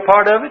will be a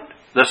part of it.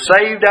 The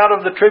saved out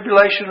of the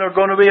tribulation are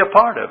going to be a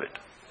part of it.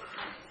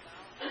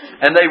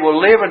 And they will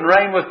live and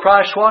reign with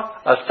Christ,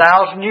 what?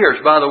 1,000 years.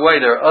 By the way,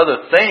 there are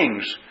other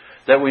things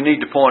that we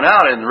need to point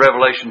out in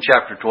Revelation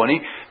chapter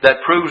 20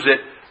 that proves that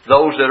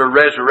those that are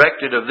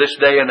resurrected of this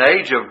day and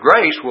age of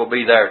grace will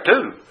be there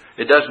too.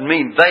 It doesn't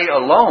mean they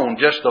alone,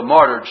 just the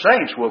martyred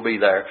saints, will be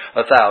there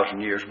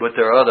 1,000 years. But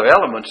there are other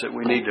elements that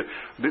we need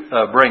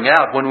to bring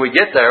out. When we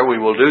get there, we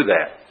will do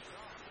that.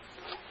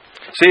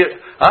 See,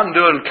 I'm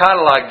doing kind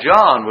of like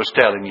John was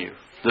telling you.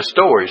 The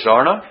stories,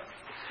 aren't I?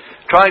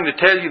 Trying to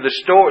tell you the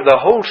story, the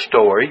whole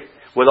story,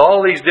 with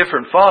all these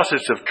different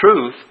facets of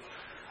truth.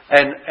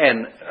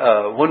 And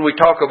when we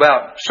talk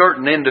about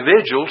certain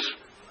individuals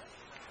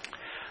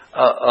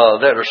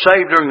that are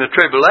saved during the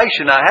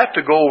tribulation, I have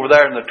to go over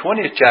there in the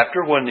 20th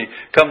chapter when you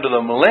come to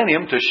the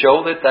millennium to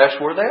show that that's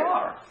where they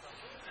are.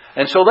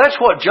 And so that's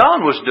what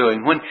John was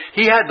doing when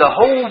he had the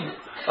whole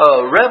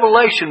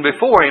revelation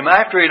before him.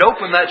 After he'd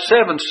opened that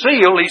seventh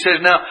seal, he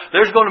says, now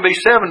there's going to be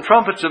 7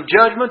 trumpets of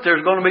judgment.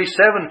 There's going to be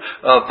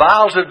 7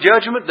 vials of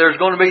judgment. There's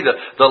going to be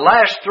the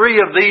last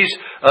 3 of these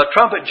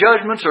trumpet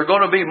judgments are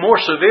going to be more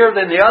severe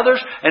than the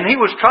others. And he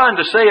was trying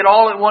to say it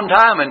all at one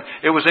time, and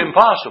it was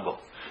impossible.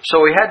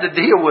 So he had to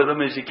deal with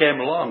them as he came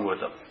along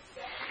with them.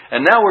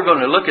 And now we're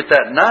going to look at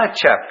that 9th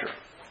chapter,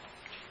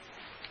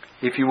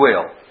 if you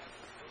will.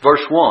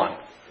 Verse 1.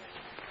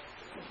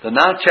 The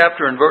 9th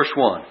chapter and verse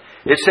 1.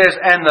 It says,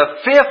 and the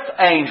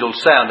 5th angel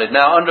sounded.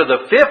 Now under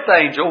the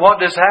 5th angel, what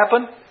does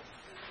happen?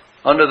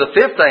 Under the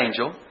 5th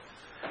angel,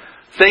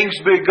 things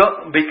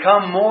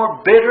become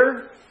more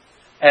bitter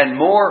and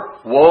more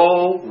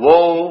woe,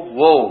 woe,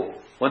 woe.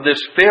 When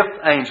this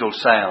 5th angel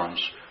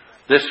sounds,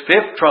 this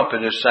 5th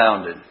trumpet is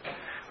sounded.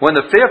 When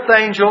the 5th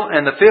angel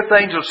and the 5th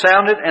angel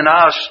sounded, and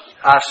I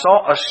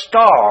saw a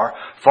star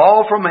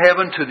fall from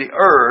heaven to the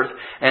earth,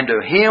 and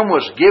to him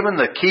was given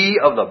the key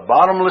of the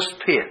bottomless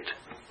pit.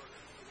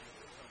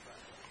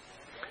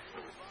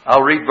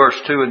 I'll read verse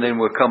 2 and then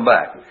we'll come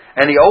back.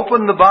 And he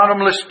opened the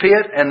bottomless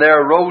pit, and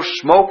there arose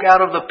smoke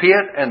out of the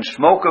pit, and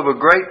smoke of a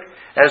great,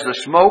 as the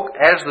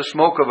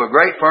smoke of a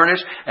great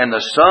furnace, and the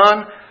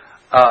sun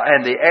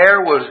and the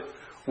air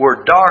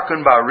were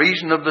darkened by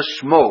reason of the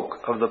smoke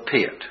of the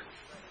pit.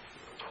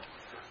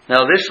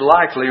 Now this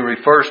likely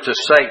refers to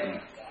Satan,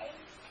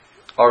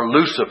 or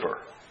Lucifer,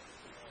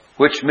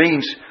 which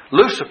means,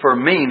 Lucifer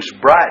means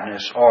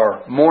brightness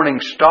or morning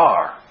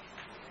star.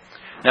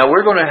 Now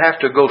we're going to have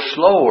to go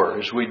slower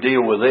as we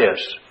deal with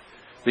this,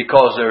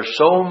 because there are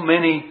so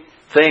many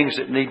things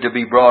that need to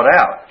be brought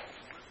out.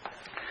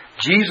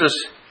 Jesus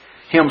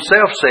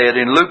Himself said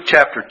in Luke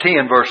chapter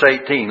 10 verse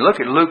 18, look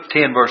at Luke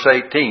 10 verse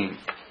 18.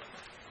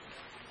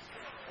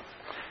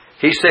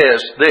 He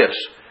says this,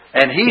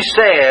 and He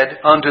said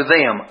unto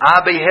them,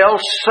 I beheld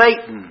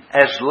Satan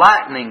as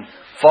lightning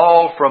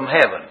fall from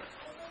heaven.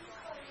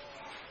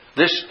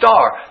 This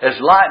star, as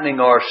lightning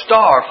or a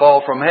star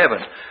fall from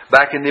heaven.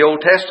 Back in the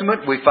Old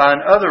Testament, we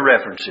find other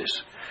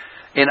references.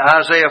 In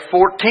Isaiah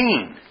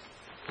 14,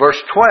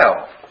 verse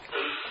 12,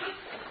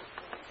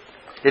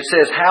 it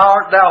says, how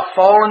art thou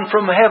fallen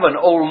from heaven,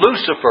 O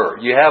Lucifer?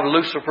 You have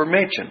Lucifer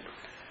mentioned.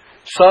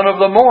 Son of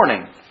the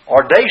morning,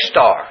 or day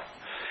star.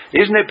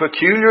 Isn't it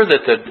peculiar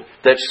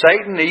that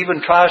Satan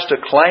even tries to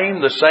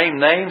claim the same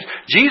names?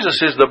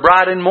 Jesus is the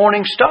bright and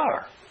morning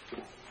star.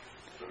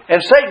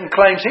 And Satan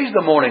claims he's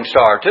the morning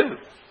star too.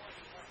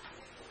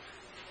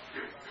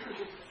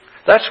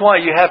 That's why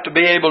you have to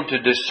be able to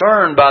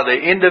discern by the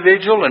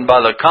individual and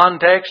by the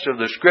context of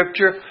the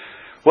Scripture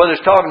whether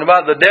it's talking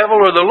about the devil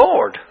or the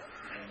Lord.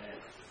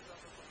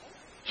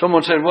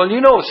 Someone said, well,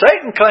 you know,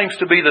 Satan claims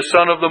to be the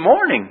son of the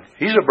morning.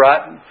 He's a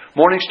bright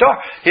morning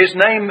star. His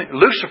name,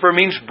 Lucifer,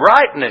 means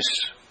brightness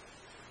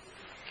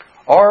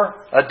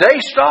or a day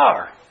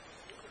star.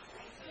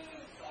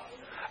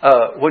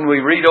 When we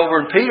read over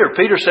in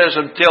Peter says,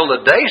 until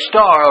the day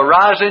star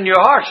arise in your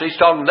hearts. He's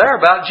talking there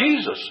about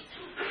Jesus.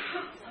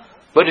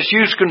 But it's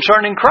used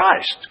concerning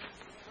Christ.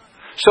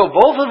 So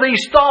both of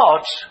these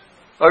thoughts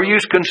are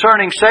used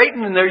concerning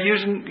Satan and they're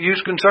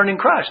used concerning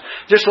Christ.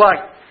 Just like,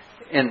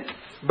 and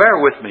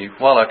bear with me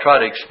while I try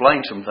to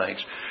explain some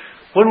things.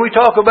 When we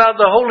talk about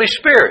the Holy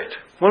Spirit,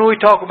 when we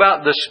talk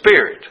about the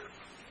Spirit,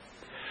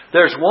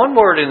 there's one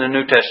word in the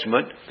New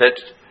Testament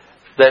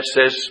that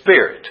says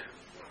Spirit.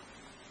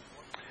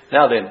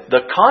 Now then,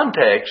 the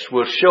context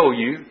will show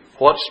you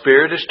what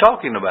Spirit is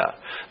talking about.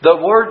 The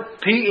word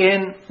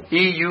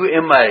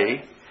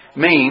Pneuma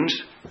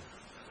means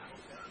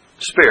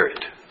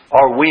Spirit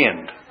or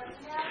wind.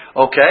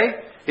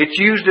 Okay? It's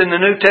used in the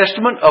New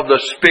Testament of the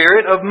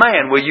Spirit of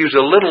man. We use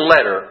a little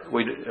letter,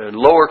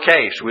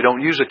 lowercase. We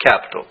don't use a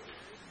capital.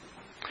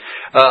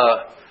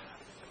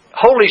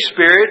 Holy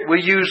Spirit,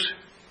 we use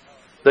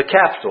the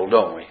capital,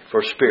 don't we,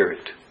 for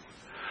Spirit.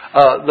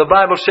 The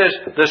Bible says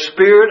the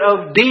spirit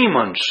of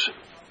demons.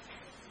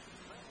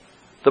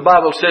 The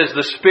Bible says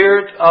the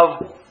spirit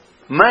of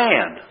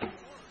man.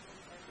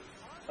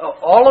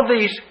 All of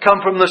these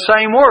come from the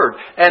same word.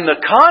 And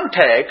the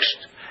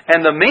context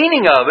and the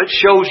meaning of it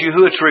shows you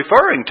who it's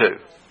referring to.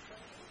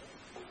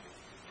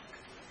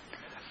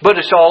 But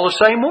it's all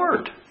the same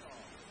word.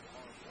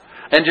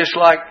 And just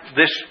like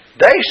this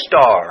day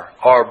star,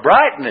 or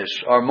brightness,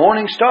 or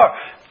morning star,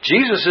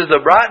 Jesus is the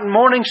bright and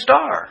morning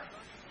star.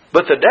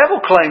 But the devil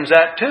claims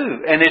that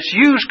too. And it's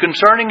used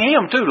concerning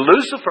him too.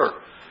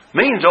 Lucifer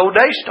means old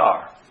day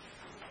star.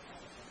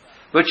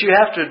 But you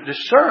have to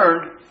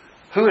discern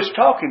who it's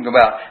talking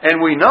about.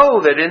 And we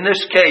know that in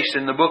this case,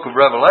 in the book of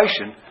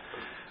Revelation,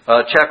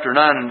 chapter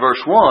 9 and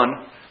verse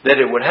 1, that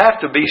it would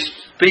have to be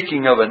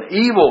speaking of an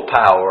evil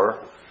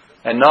power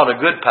and not a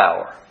good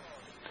power.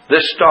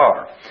 This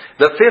star.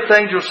 The fifth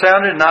angel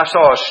sounded, and I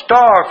saw a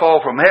star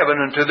fall from heaven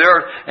unto the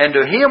earth, and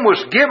to him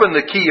was given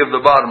the key of the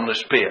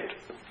bottomless pit.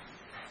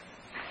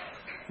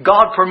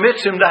 God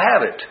permits him to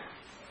have it.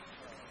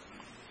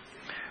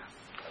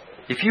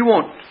 If you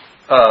want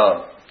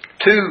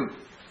two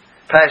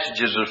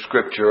passages of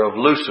Scripture of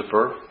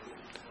Lucifer,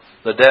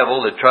 the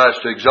devil that tries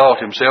to exalt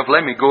himself,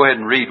 let me go ahead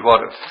and read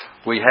what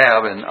we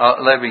have, and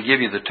let me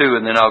give you the two,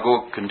 and then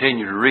I'll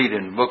continue to read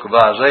in the book of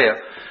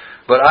Isaiah.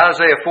 But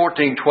Isaiah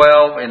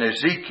 14:12 and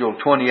Ezekiel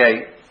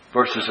 28,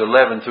 verses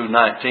 11 through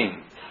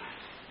 19.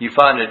 You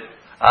find it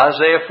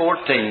Isaiah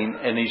 14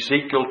 and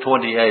Ezekiel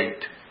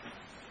 28.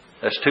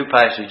 That's two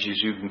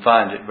passages you can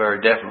find it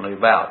very definitely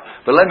about.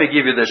 But let me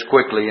give you this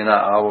quickly, and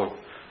I will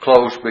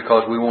close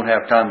because we won't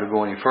have time to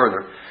go any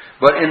further.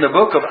 But in the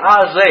book of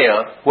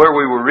Isaiah, where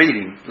we were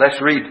reading, let's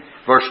read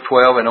verse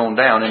 12 and on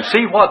down and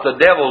see what the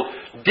devil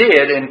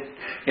did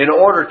in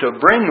order to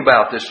bring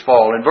about this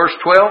fall. In verse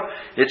 12,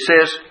 it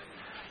says,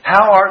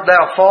 "How art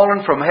thou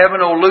fallen from heaven,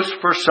 O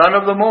Lucifer, son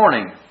of the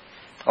morning?"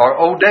 Or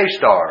O day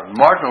star. The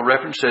marginal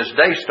reference says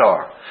day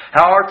star.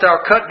 "How art thou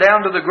cut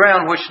down to the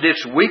ground, which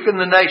didst weaken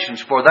the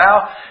nations? For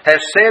thou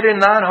hast said in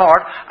thine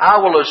heart, I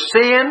will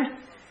ascend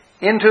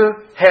into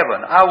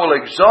heaven. I will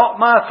exalt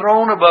my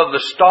throne above the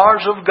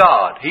stars of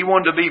God." He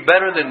wanted to be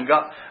better than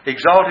God,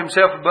 exalt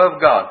himself above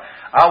God.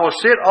 "I will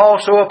sit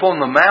also upon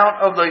the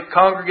mount of the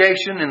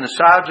congregation in the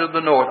sides of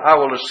the north. I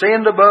will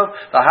ascend above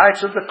the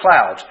heights of the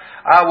clouds.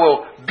 I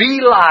will be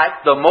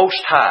like the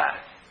Most High."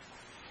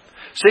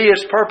 See,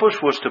 his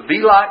purpose was to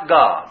be like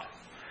God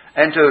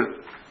and to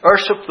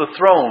usurp the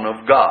throne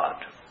of God.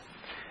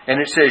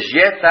 And it says,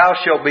 "Yet thou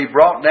shalt be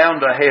brought down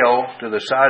to hell, to the side